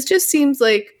already? Like, this just seems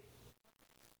like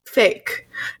fake.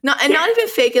 Not even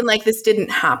fake in like this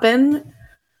didn't happen,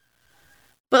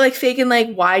 but like fake in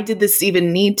like, why did this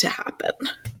even need to happen?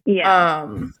 Yeah.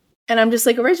 And I'm just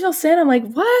like, original sin. I'm like,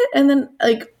 what? And then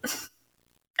like,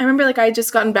 I remember like I had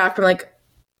just gotten back from like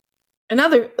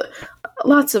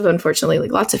lots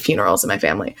of funerals in my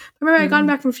family. I remember I had gotten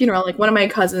back from a funeral. Like one of my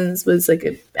cousins was like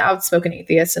an outspoken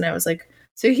atheist. And I was like,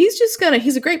 so he's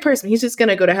a great person. He's just going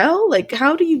to go to hell. Like,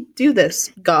 how do you do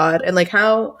this, God? And like,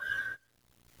 how,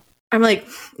 I'm like,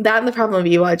 that and the problem of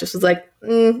evil, I just was like,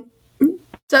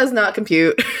 does not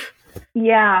compute.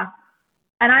 Yeah.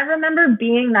 And I remember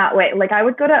being that way. Like I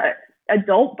would go to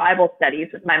adult Bible studies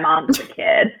with my mom as a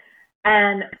kid,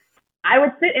 and I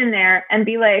would sit in there and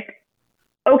be like,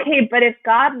 okay, but if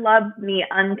God loves me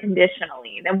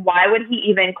unconditionally, then why would he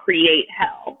even create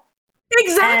hell?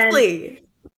 Exactly.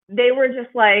 And they were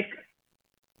just like,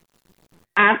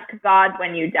 ask God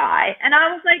when you die. And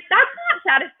I was like, that's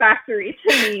not satisfactory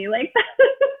to me. Like,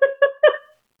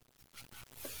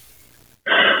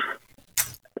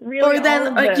 Really, or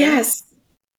then yes,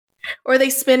 or they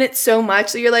spin it so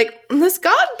much that you're like, this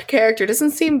God character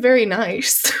doesn't seem very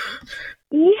nice.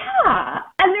 Yeah.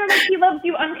 And they're like, he loves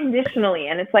you unconditionally.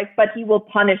 And it's like, but he will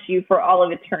punish you for all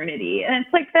of eternity. And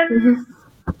it's like, then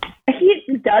does he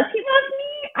love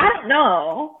me? I don't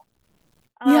know.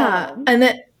 Yeah.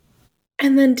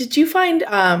 And then did you find,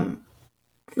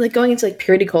 like going into like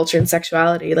purity culture and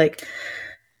sexuality, like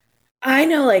I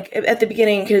know like at the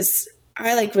beginning, because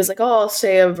I like was like, oh, I'll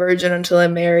stay a virgin until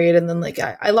I'm married. And then like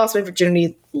I lost my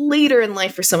virginity later in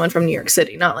life for someone from New York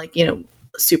City, not like, you know,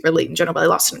 super late in general, but I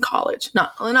lost it in college.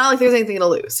 Not like there's anything to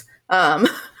lose. But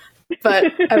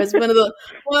I was one of the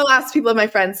last people of my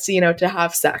friends to, you know, to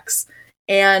have sex.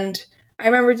 And I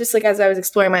remember just like as I was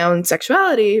exploring my own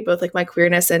sexuality, both like my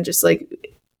queerness and just like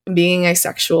being a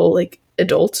sexual like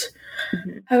adult,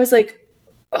 I was like,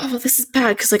 oh, this is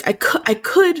bad, because like I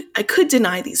could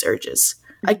deny these urges.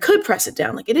 I could press it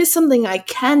down. Like it is something I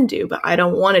can do, but I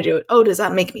don't want to do it. Oh, does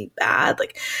that make me bad?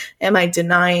 Like, am I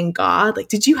denying God? Like,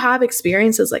 did you have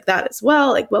experiences like that as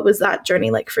well? Like, what was that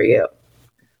journey like for you?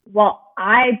 Well,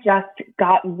 I just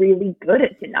got really good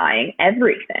at denying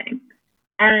everything.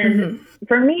 And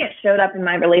for me, it showed up in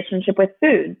my relationship with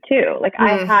food too. Like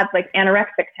I had like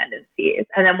anorexic tendencies.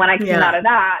 And then when I came out of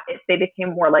that, they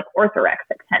became more like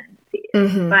orthorexic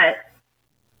tendencies. But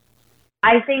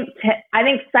I think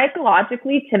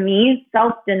psychologically, to me,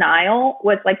 self-denial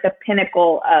was like the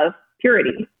pinnacle of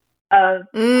purity.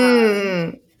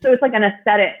 So it's like an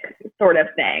aesthetic sort of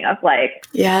thing of like,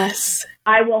 yes,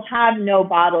 I will have no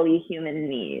bodily human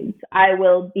needs. I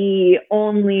will be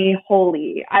only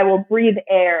holy. I will breathe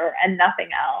air and nothing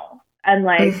else. And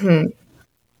like,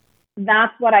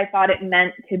 that's what I thought it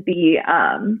meant to be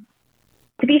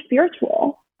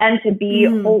spiritual and to be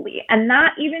holy. And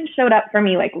that even showed up for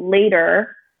me like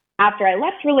later after I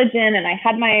left religion and I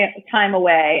had my time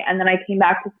away and then I came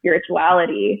back to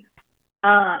spirituality.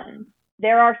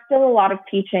 There are still a lot of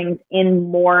teachings in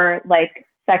more like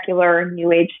secular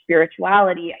New Age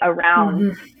spirituality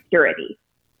around purity,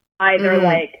 either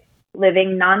like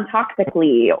living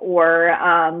non-toxically or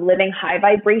living high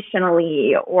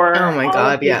vibrationally or oh my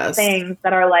God, yes, things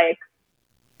that are like,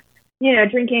 you know,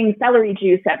 drinking celery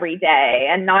juice every day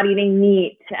and not eating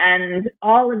meat and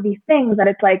all of these things that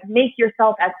it's like make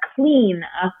yourself as clean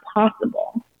as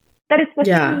possible. That it's the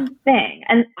same thing.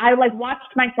 And I like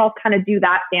watched myself kind of do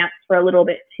that dance for a little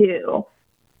bit too,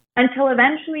 until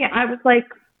eventually I was like,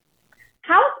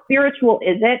 how spiritual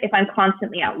is it if I'm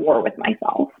constantly at war with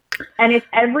myself? And if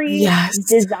every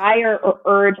desire or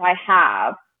urge I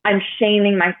have, I'm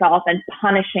shaming myself and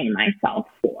punishing myself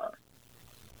for.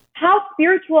 How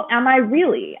spiritual am I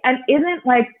really? And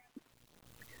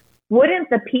wouldn't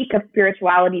the peak of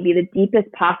spirituality be the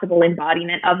deepest possible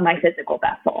embodiment of my physical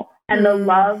vessel and the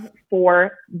love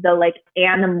for the like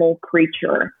animal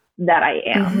creature that I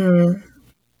am?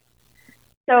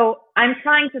 So I'm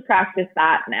trying to practice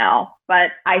that now,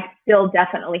 but I still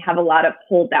definitely have a lot of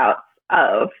holdouts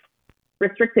of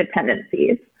restrictive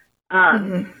tendencies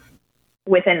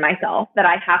within myself that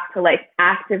I have to like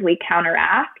actively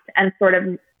counteract and sort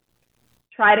of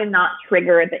try to not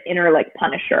trigger the inner like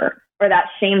punisher or that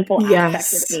shameful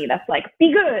aspect of me that's like,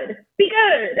 be good.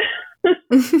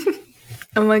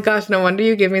 Oh my gosh, no wonder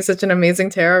you gave me such an amazing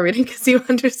tarot reading, because you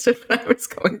understood what I was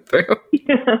going through.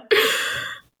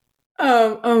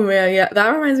 Oh man, yeah, that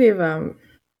reminds me of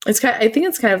I think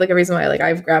it's kind of like a reason why like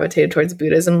I've gravitated towards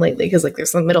Buddhism lately, because like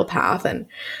there's the middle path, and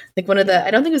like one of the,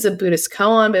 I don't think it was a Buddhist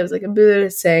koan, but it was like a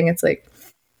Buddhist saying, it's like,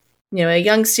 you know, a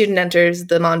young student enters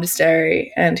the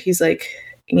monastery and he's like,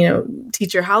 you know,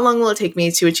 teacher, how long will it take me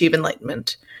to achieve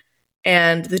enlightenment?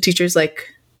 And the teacher's like,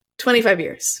 25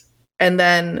 years. And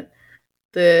then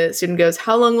the student goes,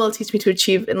 how long will it teach me to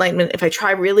achieve enlightenment if I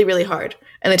try really, really hard?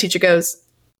 And the teacher goes,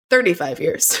 35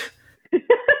 years.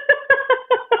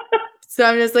 So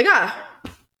I'm just like,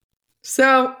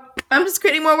 so I'm just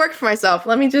creating more work for myself.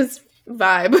 Let me just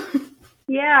vibe.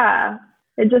 Yeah.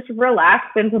 It just relax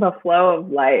into the flow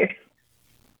of life.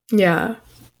 Yeah.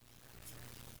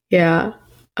 Yeah.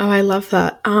 Oh, I love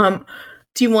that.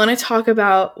 Do you want to talk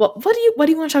about, well, what do you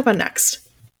want to talk about next?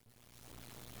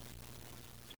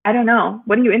 I don't know.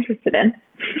 What are you interested in?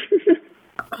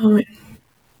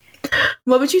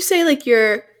 What would you say like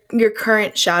your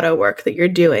current shadow work that you're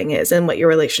doing is, and what your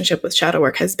relationship with shadow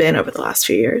work has been over the last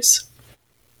few years?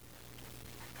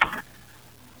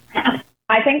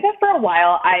 I think that for a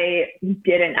while I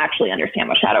didn't actually understand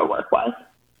what shadow work was.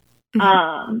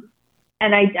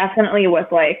 And I definitely was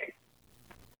like,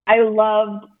 I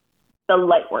loved the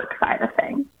light work side of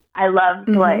things. I loved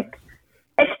like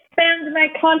expand my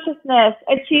consciousness,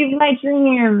 achieve my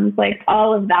dreams, like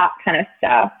all of that kind of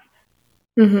stuff.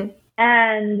 Mm-hmm.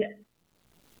 And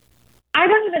I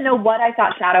don't even know what I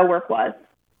thought shadow work was,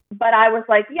 but I was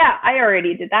like, yeah, I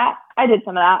already did that. I did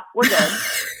some of that. We're good.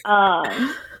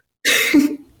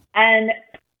 And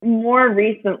more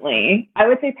recently, I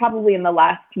would say probably in the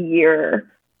last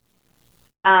year,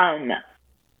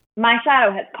 my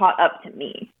shadow has caught up to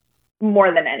me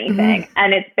more than anything. Mm-hmm.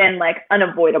 And it's been like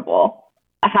unavoidable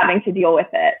having to deal with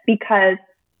it because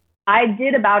I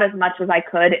did about as much as I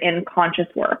could in conscious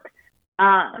work.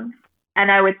 And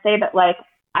I would say that like,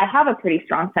 I have a pretty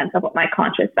strong sense of what my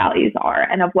conscious values are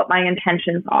and of what my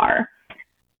intentions are.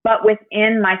 But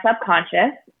within my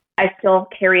subconscious, I still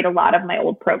carried a lot of my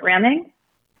old programming.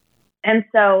 And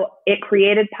so it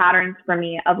created patterns for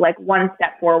me of like 1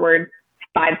 step forward,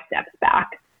 5 steps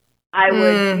back. I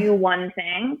would do one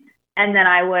thing and then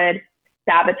I would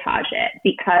sabotage it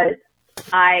because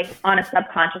I, on a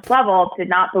subconscious level, did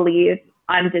not believe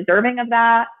I'm deserving of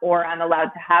that or I'm allowed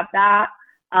to have that.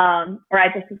 Or I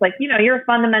just was like, you know, you're a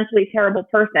fundamentally terrible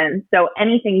person. So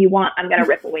anything you want, I'm going to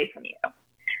rip away from you.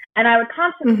 And I would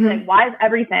constantly be like, why is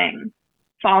everything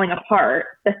falling apart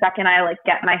the second I like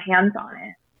get my hands on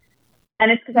it?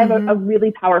 And it's because I have a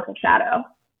really powerful shadow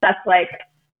that's like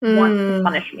wants to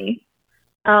punish me.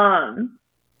 So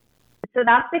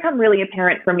that's become really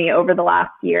apparent for me over the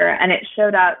last year. And it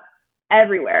showed up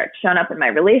everywhere. It's shown up in my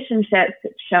relationships.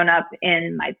 It's shown up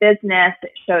in my business.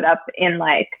 It showed up in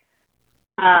like,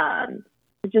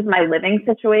 just my living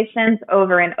situations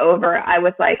over and over. I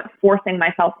was like forcing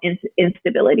myself into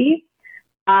instability,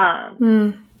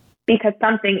 because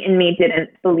something in me didn't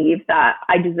believe that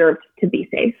I deserved to be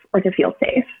safe or to feel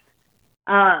safe.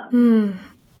 And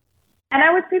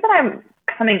I would say that I'm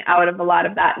coming out of a lot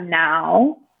of that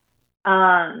now.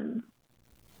 I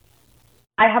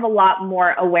have a lot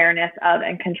more awareness of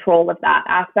and control of that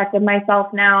aspect of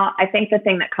myself now. I think the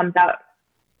thing that comes out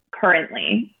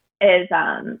currently is,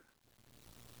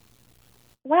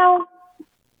 well,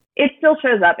 it still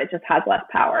shows up. It just has less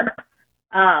power.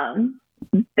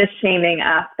 The shaming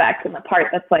aspect and the part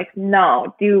that's like,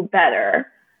 no, do better.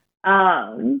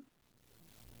 And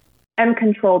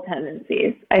control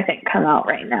tendencies, I think, come out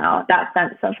right now. That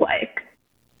sense of like,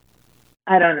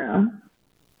 I don't know.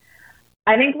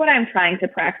 I think what I'm trying to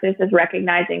practice is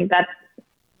recognizing that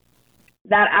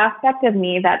that aspect of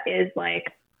me that is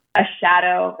like a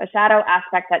shadow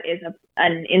aspect that is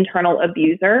an internal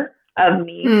abuser of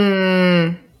me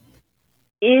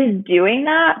is doing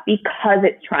that because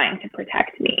it's trying to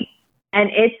protect me.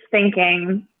 And it's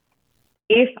thinking,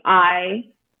 if I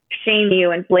shame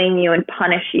you and blame you and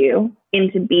punish you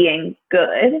into being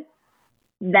good,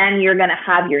 then you're going to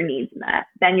have your needs met.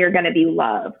 Then you're going to be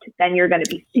loved. Then you're going to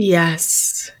be seen.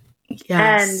 Yes.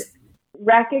 And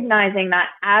recognizing that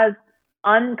as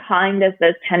unkind as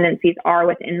those tendencies are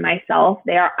within myself,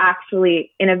 they are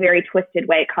actually in a very twisted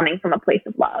way coming from a place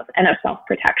of love and of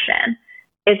self-protection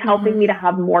is helping me to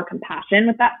have more compassion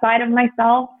with that side of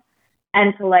myself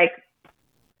and to like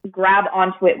grab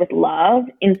onto it with love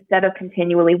instead of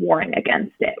continually warring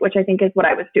against it, which I think is what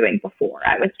I was doing before.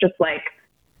 I was just like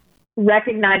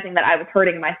recognizing that I was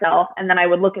hurting myself. And then I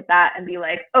would look at that and be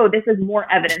like, oh, this is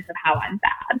more evidence of how I'm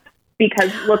bad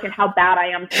because look at how bad I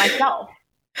am to myself.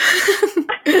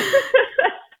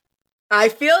 I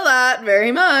feel that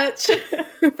very much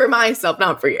for myself,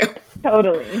 not for you.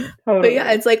 Totally. But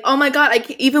yeah, it's like, oh my God,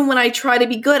 even when I try to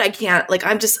be good, I can't. Like,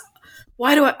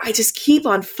 why do I just keep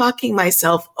on fucking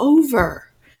myself over?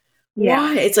 Yeah.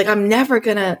 Why? It's like, I'm never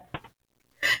gonna,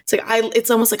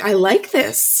 it's almost like I like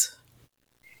this.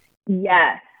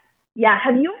 Yes. Yeah.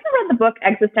 Have you ever read the book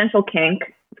Existential Kink?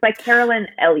 It's by Carolyn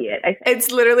Elliott, I think.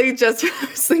 It's literally just what I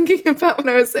was thinking about when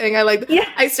I was saying I like. Yeah.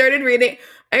 I started reading.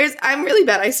 I'm really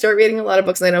bad. I start reading a lot of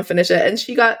books and I don't finish it. And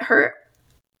she got her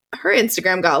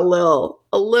Instagram got a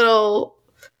little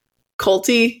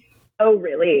culty. Oh,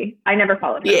 really? I never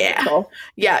followed her. Yeah.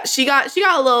 Yeah. She got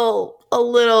a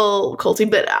little culty,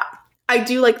 but I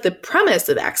do like the premise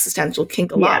of existential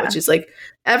kink a lot, which is like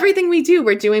everything we do,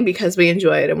 we're doing because we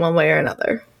enjoy it in one way or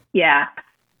another. Yeah.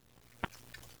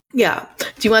 Yeah. Do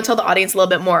you want to tell the audience a little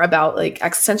bit more about like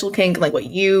existential kink, like what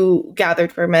you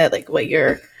gathered from it, like what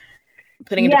you're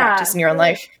putting into practice in your own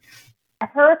life?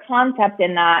 Her concept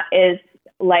in that is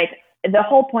like the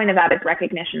whole point of that is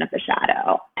recognition of the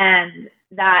shadow, and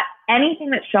that anything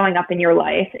that's showing up in your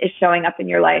life is showing up in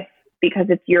your life because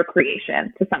it's your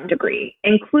creation to some degree,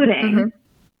 including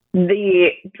the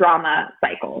drama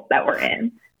cycles that we're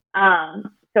in.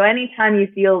 So anytime you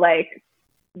feel like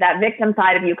that victim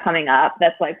side of you coming up,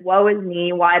 that's like, woe is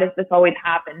me, why does this always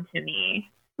happen to me?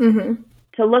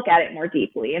 To look at it more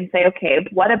deeply and say, okay,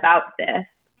 what about this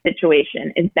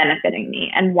situation is benefiting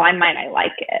me and why might I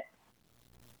like it?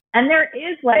 And there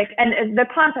is like, and the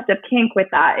concept of kink with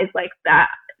that is like that,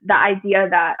 the idea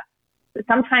that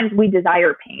sometimes we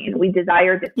desire pain, we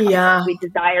desire discomfort, we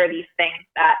desire these things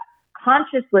that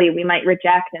consciously we might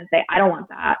reject and say, I don't want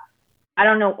that. I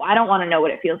don't want to know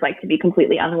what it feels like to be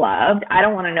completely unloved. I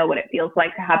don't want to know what it feels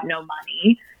like to have no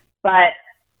money. But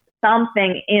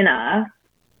something in us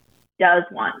does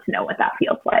want to know what that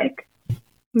feels like.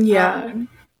 Yeah. And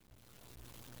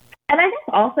I guess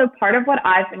also part of what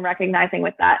I've been recognizing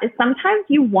with that is sometimes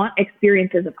you want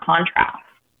experiences of contrast.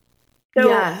 So,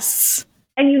 yes.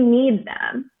 And you need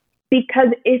them, because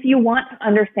if you want to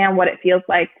understand what it feels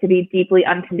like to be deeply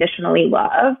unconditionally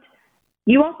loved,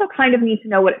 you also kind of need to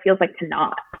know what it feels like to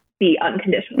not be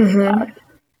unconditionally loved.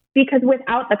 Because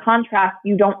without the contrast,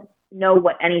 you don't know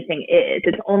what anything is.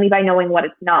 It's only by knowing what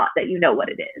it's not that you know what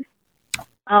it is.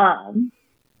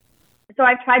 So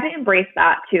I've tried to embrace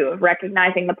that too, of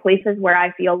recognizing the places where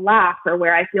I feel lack or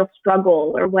where I feel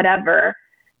struggle or whatever.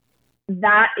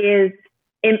 That is,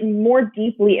 more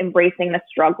deeply embracing the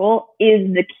struggle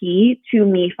is the key to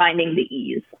me finding the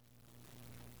ease.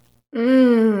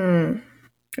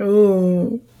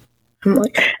 Oh, I'm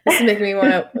like, this is making me want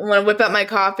to whip out my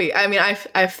coffee. I mean, I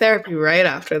have therapy right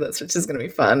after this, which is going to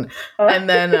be fun. And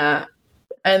then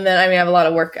I mean, I have a lot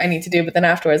of work I need to do, but then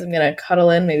afterwards I'm going to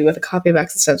cuddle in maybe with a copy of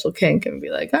Existential Kink and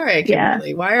be like, all right,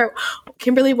 Kimberly,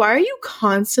 why are you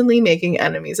constantly making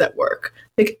enemies at work?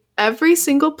 Like every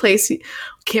single place,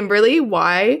 Kimberly,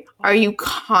 why are you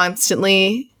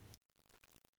constantly?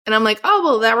 And I'm like, oh,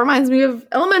 well, that reminds me of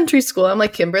elementary school. I'm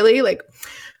like, Kimberly, like,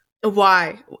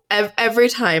 why? Every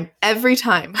time.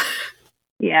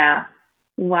 Yeah.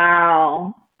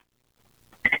 Wow.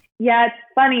 Yeah, it's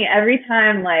funny. Every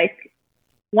time, like,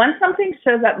 once something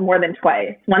shows up more than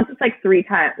twice, once it's like 3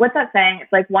 times. What's that saying?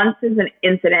 It's like once is an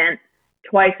incident,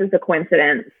 twice is a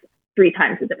coincidence, 3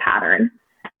 times is a pattern.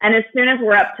 And as soon as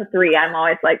we're up to 3, I'm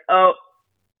always like, oh,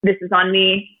 this is on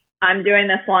me. I'm doing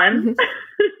this one.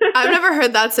 I've never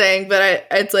heard that saying, but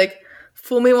it's like,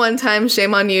 fool me 1 time,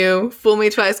 shame on you. Fool me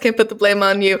twice, can't put the blame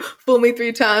on you. Fool me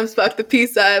 3 times, fuck the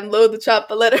pizza and load the chop,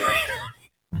 but let it rain.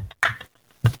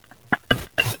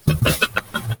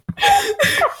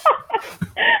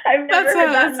 I've never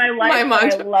heard that in my life.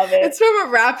 I love it. It's from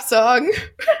a rap song.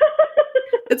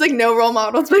 It's like No Role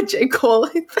Models by J. Cole,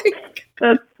 I think.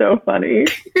 That's so funny.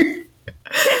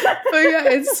 But yeah,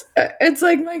 it's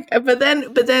like but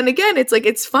then again, it's like,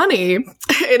 it's funny.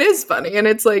 It is funny, and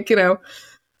it's like, you know,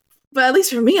 but at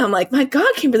least for me, I'm like, my God,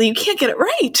 Kimberly, you can't get it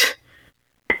right.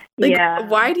 Like,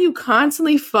 why do you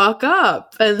constantly fuck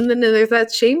up? And then there's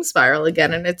that shame spiral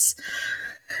again, and it's,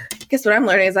 I guess what I'm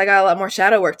learning is I got a lot more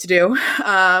shadow work to do.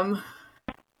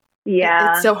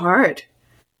 It's so hard.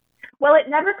 Well, it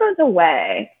never goes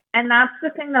away. And that's the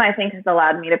thing that I think has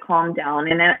allowed me to calm down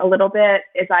in it a little bit,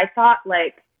 is I thought,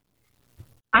 like,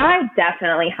 I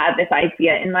definitely had this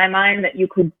idea in my mind that you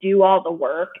could do all the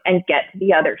work and get to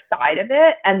the other side of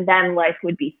it, and then life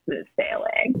would be smooth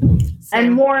sailing. Same.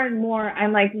 And more,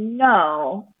 I'm like,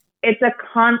 no, it's a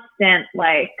constant,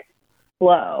 like,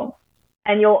 flow.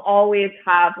 And you'll always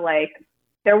have, like,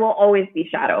 there will always be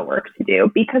shadow work to do,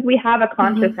 because we have a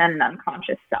conscious and an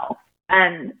unconscious self.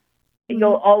 And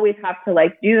you'll always have to,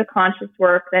 like, do the conscious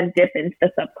work, then dip into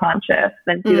the subconscious,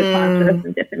 then do the conscious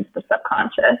and dip into the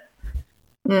subconscious.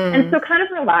 And so kind of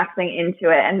relaxing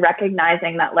into it and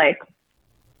recognizing that, like,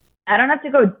 I don't have to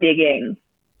go digging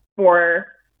for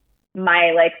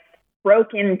my, like,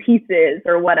 broken pieces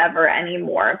or whatever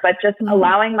anymore, but just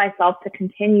allowing myself to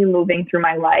continue moving through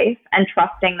my life and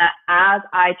trusting that as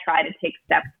I try to take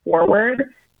steps forward,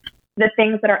 the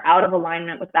things that are out of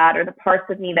alignment with that, or the parts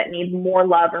of me that need more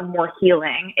love or more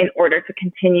healing in order to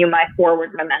continue my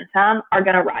forward momentum, are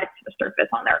going to rise to the surface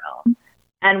on their own.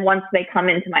 And once they come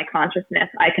into my consciousness,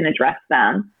 I can address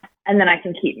them, and then I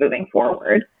can keep moving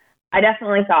forward. I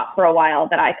definitely thought for a while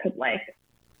that I could, like,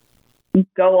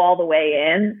 go all the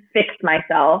way in, fix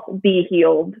myself, be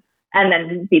healed, and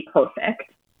then be perfect.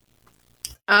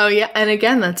 Oh yeah. And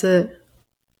again, it's a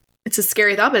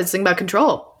scary thought, but it's something about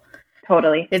control.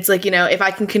 Totally. It's like, you know, if I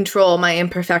can control my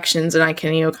imperfections and I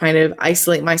can, you know, kind of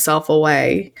isolate myself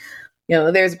away, you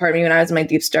know, there's a part of me when I was in my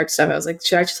deep dark stuff, I was like,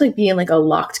 should I just, like, be in, like, a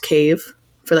locked cave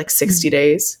for, like, 60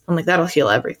 days? I'm like, that'll heal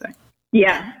everything.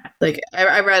 Yeah. Like,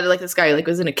 I read, like, this guy, like,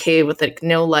 was in a cave with, like,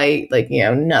 no light, like, you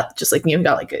know, not just, like, you know,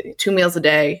 got, like, 2 meals a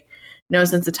day, no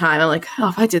sense of time. I'm like, oh,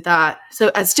 if I did that,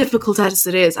 so as difficult as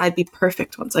it is, I'd be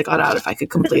perfect once I got out if I could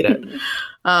complete it.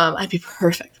 I'd be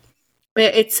perfect.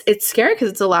 But it's scary because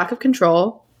it's a lack of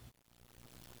control.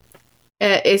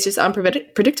 It's just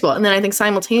unpredictable. And then I think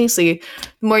simultaneously,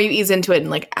 the more you ease into it and,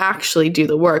 like, actually do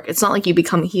the work, it's not like you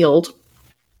become healed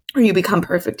or you become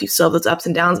perfect. You still have those ups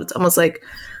and downs. It's almost like,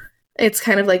 it's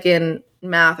kind of like in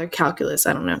math or calculus.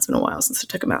 I don't know. It's been a while since I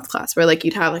took a math class where like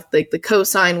you'd have like the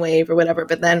cosine wave or whatever.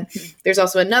 But then there's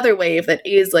also another wave that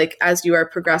is like, as you are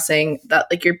progressing, that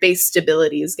like your base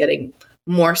stability is getting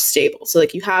more stable. So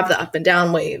like you have the up and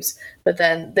down waves, but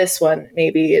then this one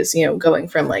maybe is, you know, going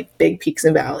from like big peaks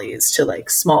and valleys to like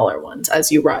smaller ones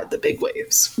as you ride the big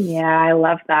waves. Yeah, I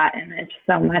love that image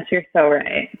so much. You're so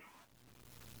right.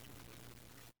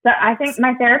 So I think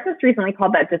my therapist recently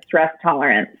called that distress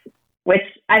tolerance, which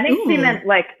I think she meant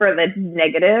like for the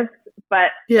negative,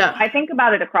 but yeah, I think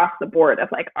about it across the board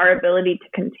of like our ability to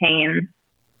contain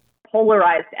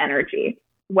polarized energy,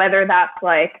 whether that's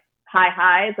like high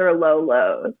highs or low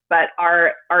lows, but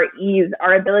our ease,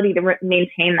 our ability to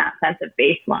maintain that sense of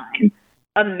baseline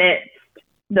amidst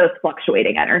those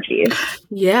fluctuating energies.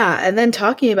 Yeah, and then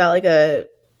talking about like a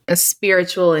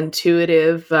spiritual,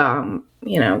 intuitive,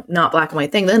 you know, not black and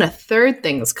white thing. Then a third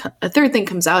thing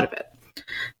comes out of it,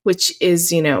 which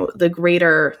is, you know, the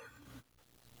greater,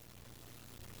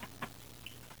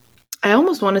 I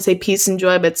almost want to say peace and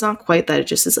joy, but it's not quite that. It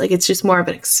just is like, it's just more of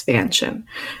an expansion.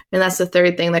 And that's the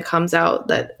third thing that comes out,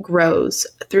 that grows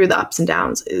through the ups and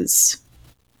downs, is,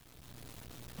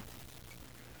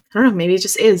 I don't know, maybe it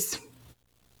just is.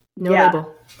 No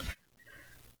label.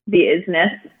 The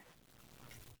isness.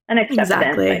 An acceptance,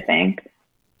 exactly. I think.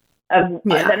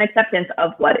 An acceptance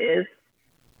of what is.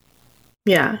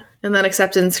 Yeah. And that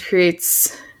acceptance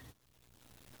creates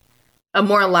a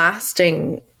more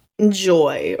lasting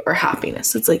joy or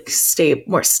happiness. It's like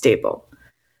more stable.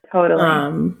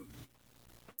 Totally.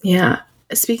 Yeah.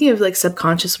 Speaking of like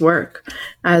subconscious work,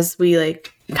 as we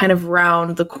like kind of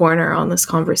round the corner on this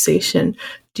conversation,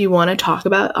 do you want to talk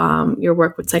about your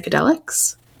work with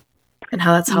psychedelics and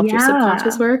how that's helped your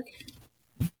subconscious work?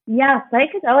 Yeah,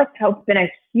 psychedelics have been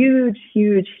a huge,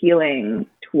 huge healing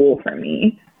tool for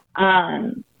me.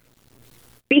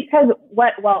 Because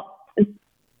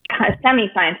kind of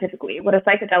semi-scientifically, what a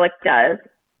psychedelic does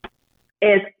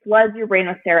is floods your brain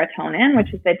with serotonin,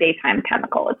 which is the daytime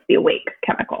chemical. It's the awake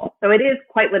chemical. So it is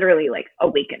quite literally like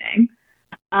awakening.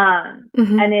 And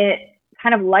it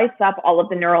kind of lights up all of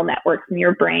the neural networks in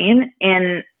your brain,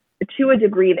 and to a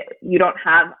degree that you don't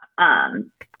have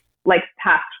like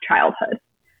past childhood.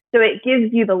 So it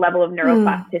gives you the level of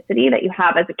neuroplasticity that you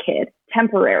have as a kid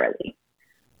temporarily.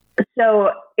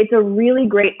 So it's a really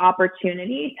great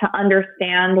opportunity to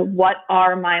understand what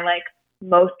are my like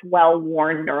most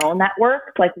well-worn neural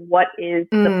networks, like what is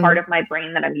the part of my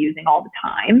brain that I'm using all the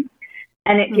time.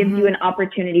 And it gives you an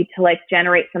opportunity to like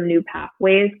generate some new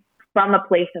pathways from a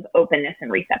place of openness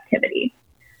and receptivity.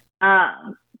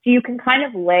 So you can kind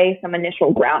of lay some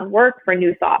initial groundwork for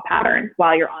new thought patterns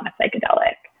while you're on a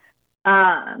psychedelic.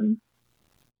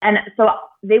 And so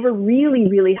they were really,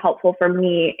 really helpful for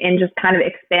me in just kind of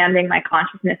expanding my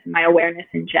consciousness and my awareness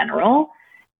in general,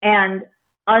 and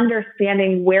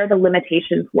understanding where the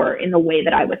limitations were in the way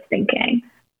that I was thinking,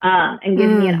 and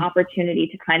give me an opportunity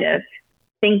to kind of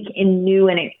think in new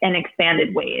and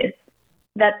expanded ways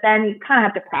that then you kind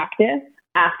of have to practice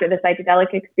after the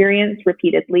psychedelic experience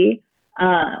repeatedly.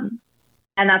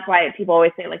 And that's why people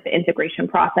always say like the integration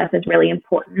process is really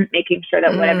important, making sure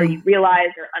that whatever you realize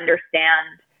or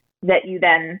understand, that you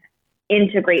then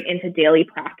integrate into daily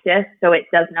practice. So it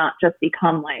does not just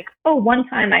become like, oh, one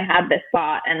time I had this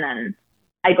thought and then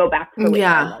I go back to the way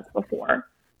I was before.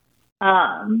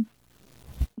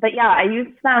 But yeah, I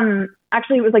used them,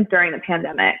 actually it was like during the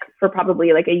pandemic for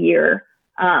probably like a year.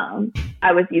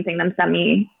 I was using them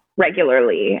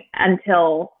semi-regularly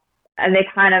until, and I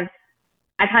kind of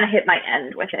hit my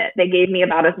end with it. They gave me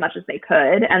about as much as they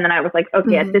could. And then I was like,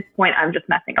 okay, at this point, I'm just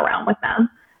messing around with them.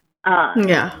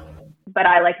 But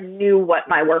I like knew what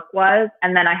my work was.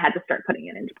 And then I had to start putting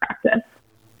it into practice.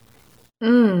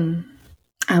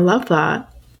 I love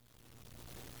that.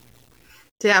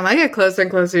 Damn, I get closer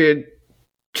and closer to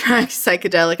trying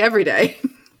psychedelic every day.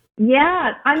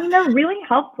 Yeah. I mean, they're really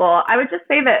helpful. I would just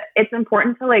say that it's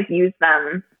important to like use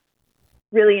them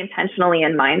really intentionally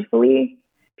and mindfully.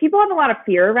 People have a lot of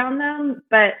fear around them,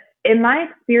 but in my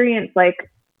experience,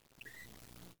 like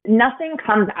nothing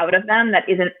comes out of them that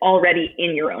isn't already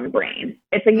in your own brain.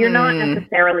 It's like, you're not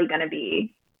necessarily going to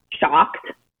be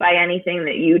shocked by anything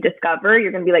that you discover.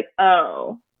 You're going to be like,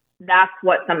 oh, that's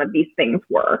what some of these things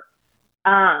were.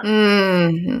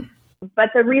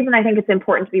 But the reason I think it's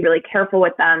important to be really careful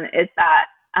with them is that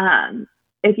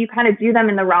if you kind of do them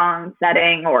in the wrong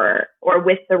setting or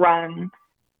with the wrong,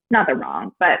 not the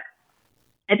wrong, but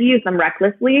if you use them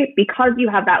recklessly, because you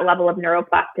have that level of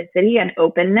neuroplasticity and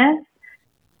openness,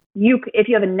 if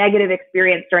you have a negative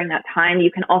experience during that time, you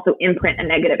can also imprint a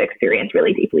negative experience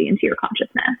really deeply into your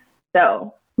consciousness.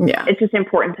 So yeah, it's just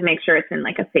important to make sure it's in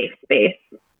like a safe space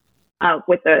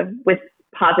with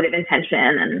positive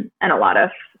intention and a lot of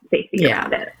safety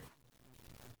around it.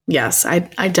 Yes, I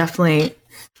definitely,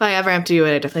 if I ever have to do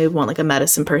it, I definitely want like a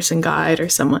medicine person guide or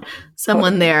someone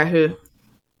there to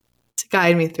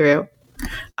guide me through.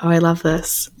 Oh, I love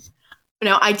this.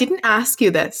 No, I didn't ask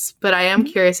you this, but I am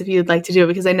curious if you'd like to do it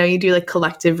because I know you do like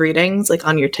collective readings like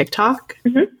on your TikTok.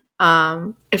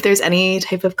 Mm-hmm. If there's any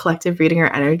type of collective reading or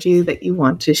energy that you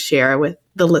want to share with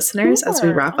the listeners as we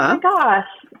wrap up. Oh my gosh,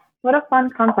 what a fun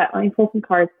concept. Let me pull some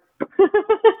cards.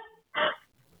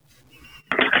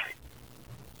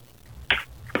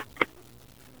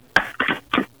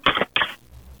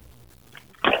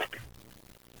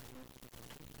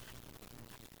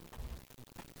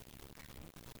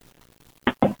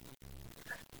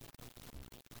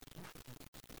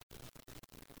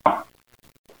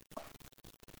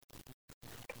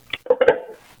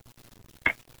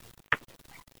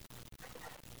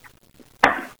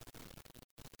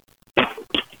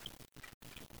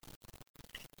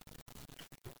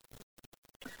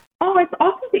 Oh, it's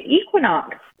also the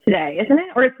equinox today, isn't it?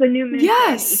 Or it's the new moon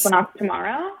today, equinox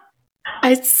tomorrow?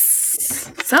 It's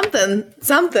something.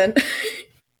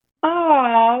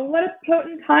 Oh, what a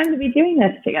potent time to be doing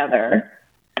this together.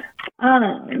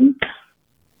 Yeah,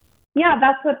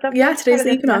 that's what the today's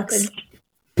the equinox.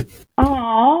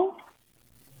 Oh,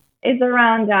 is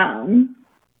around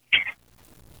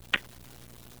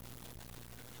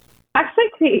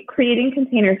actually creating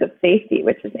containers of safety,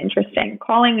 which is interesting.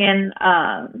 Calling in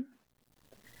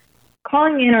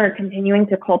or continuing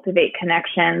to cultivate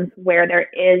connections where there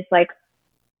is like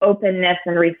openness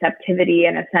and receptivity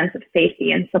and a sense of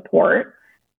safety and support,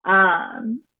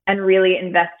 and really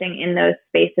investing in those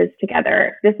spaces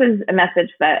together. This is a message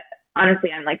that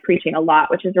honestly I'm like preaching a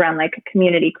lot, which is around like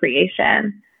community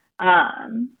creation.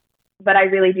 But I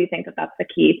really do think that that's the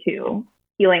key to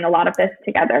healing a lot of this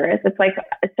together. Is it's like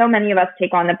so many of us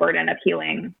take on the burden of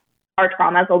healing our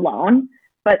traumas alone,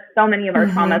 but so many of our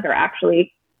traumas are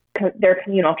actually they're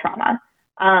communal trauma.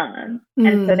 And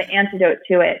so the antidote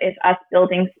to it is us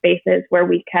building spaces where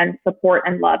we can support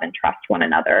and love and trust one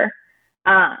another.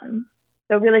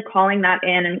 So really calling that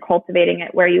in and cultivating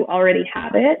it where you already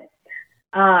have it,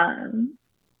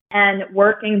 and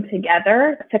working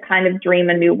together to kind of dream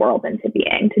a new world into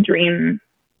being, to dream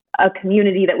a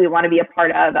community that we want to be a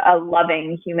part of, a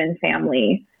loving human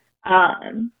family,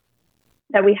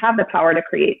 that we have the power to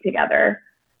create together.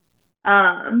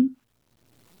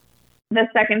 The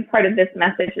second part of this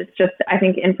message is just, I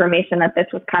think, information that this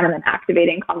was kind of an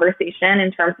activating conversation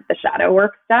in terms of the shadow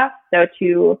work stuff. So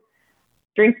to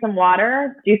drink some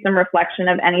water, do some reflection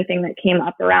of anything that came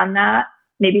up around that,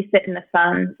 maybe sit in the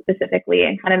sun specifically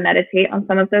and kind of meditate on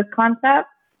some of those concepts.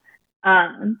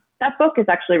 That book is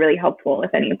actually really helpful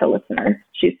if any of the listeners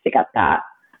choose to get that.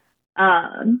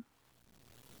 And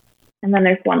then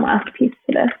there's one last piece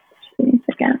to this. Just give me a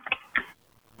second.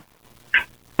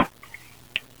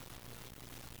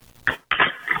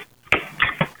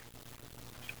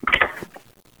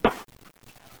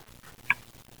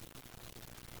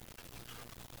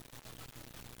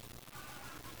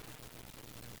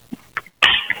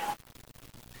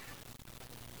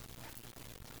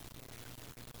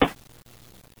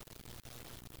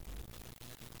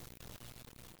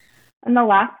 And the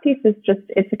last piece is just,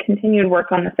 it's a continued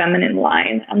work on the feminine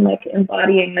line and like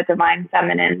embodying the divine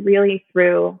feminine really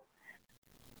through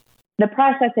the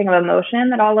processing of emotion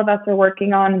that all of us are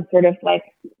working on, and sort of like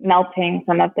melting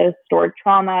some of those stored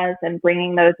traumas and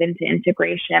bringing those into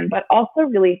integration, but also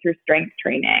really through strength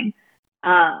training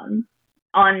on,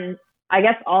 I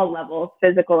guess, all levels,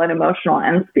 physical and emotional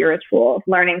and spiritual,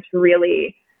 learning to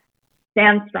really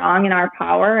stand strong in our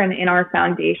power and in our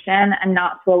foundation, and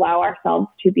not to allow ourselves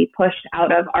to be pushed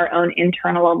out of our own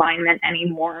internal alignment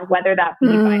anymore, whether that be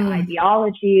by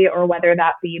ideology or whether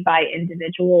that be by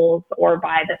individuals or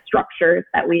by the structures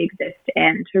that we exist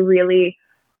in, to really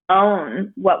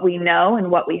own what we know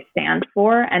and what we stand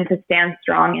for, and to stand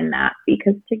strong in that,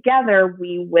 because together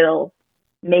we will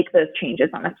make those changes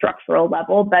on a structural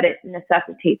level, but it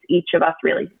necessitates each of us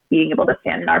really being able to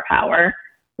stand in our power,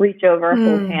 reach over,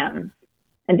 hold hands,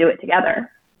 and do it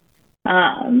together.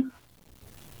 Damn,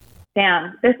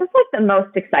 this is like the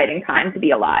most exciting time to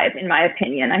be alive, in my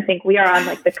opinion. I think we are on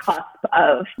like the cusp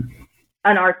of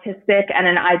an artistic and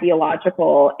an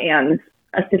ideological and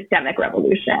a systemic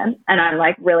revolution. And I'm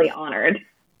like really honored to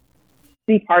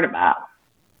be part of that.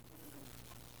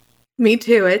 Me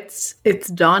too. It's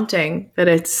daunting, but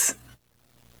it's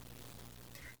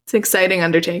an exciting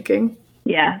undertaking.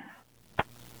 Yeah.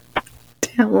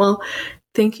 Damn, well,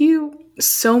 thank you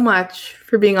so much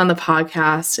for being on the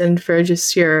podcast and for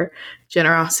just your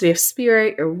generosity of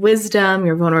spirit, your wisdom,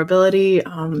 your vulnerability.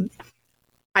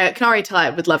 I can already tell I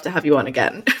would love to have you on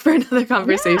again for another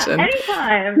conversation. Yeah,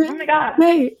 anytime. Oh my God.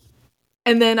 Right.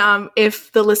 And then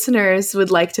if the listeners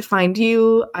would like to find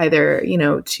you, either,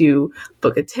 to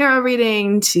book a tarot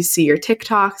reading, to see your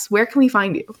TikToks, where can we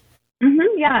find you?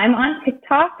 Yeah, I'm on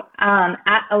TikTok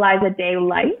at Eliza Day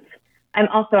Light. I'm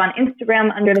also on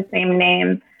Instagram under the same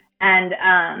name. And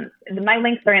my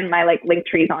links are in my link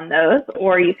trees on those,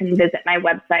 or you can visit my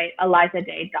website,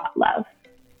 elizaday.love.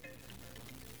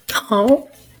 Oh,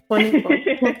 wonderful.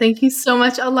 Well, thank you so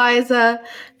much, Eliza.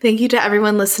 Thank you to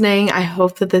everyone listening. I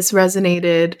hope that this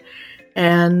resonated,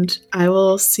 and I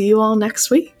will see you all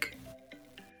next week.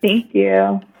 Thank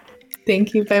you.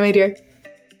 Thank you. Bye, my dear.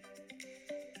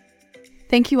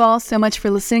 Thank you all so much for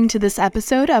listening to this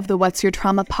episode of the What's Your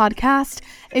Trauma podcast.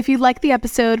 If you liked the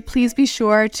episode, please be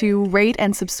sure to rate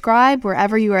and subscribe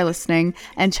wherever you are listening,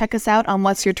 and check us out on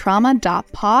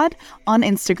whatsyourtrauma.pod on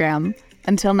Instagram.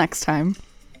 Until next time.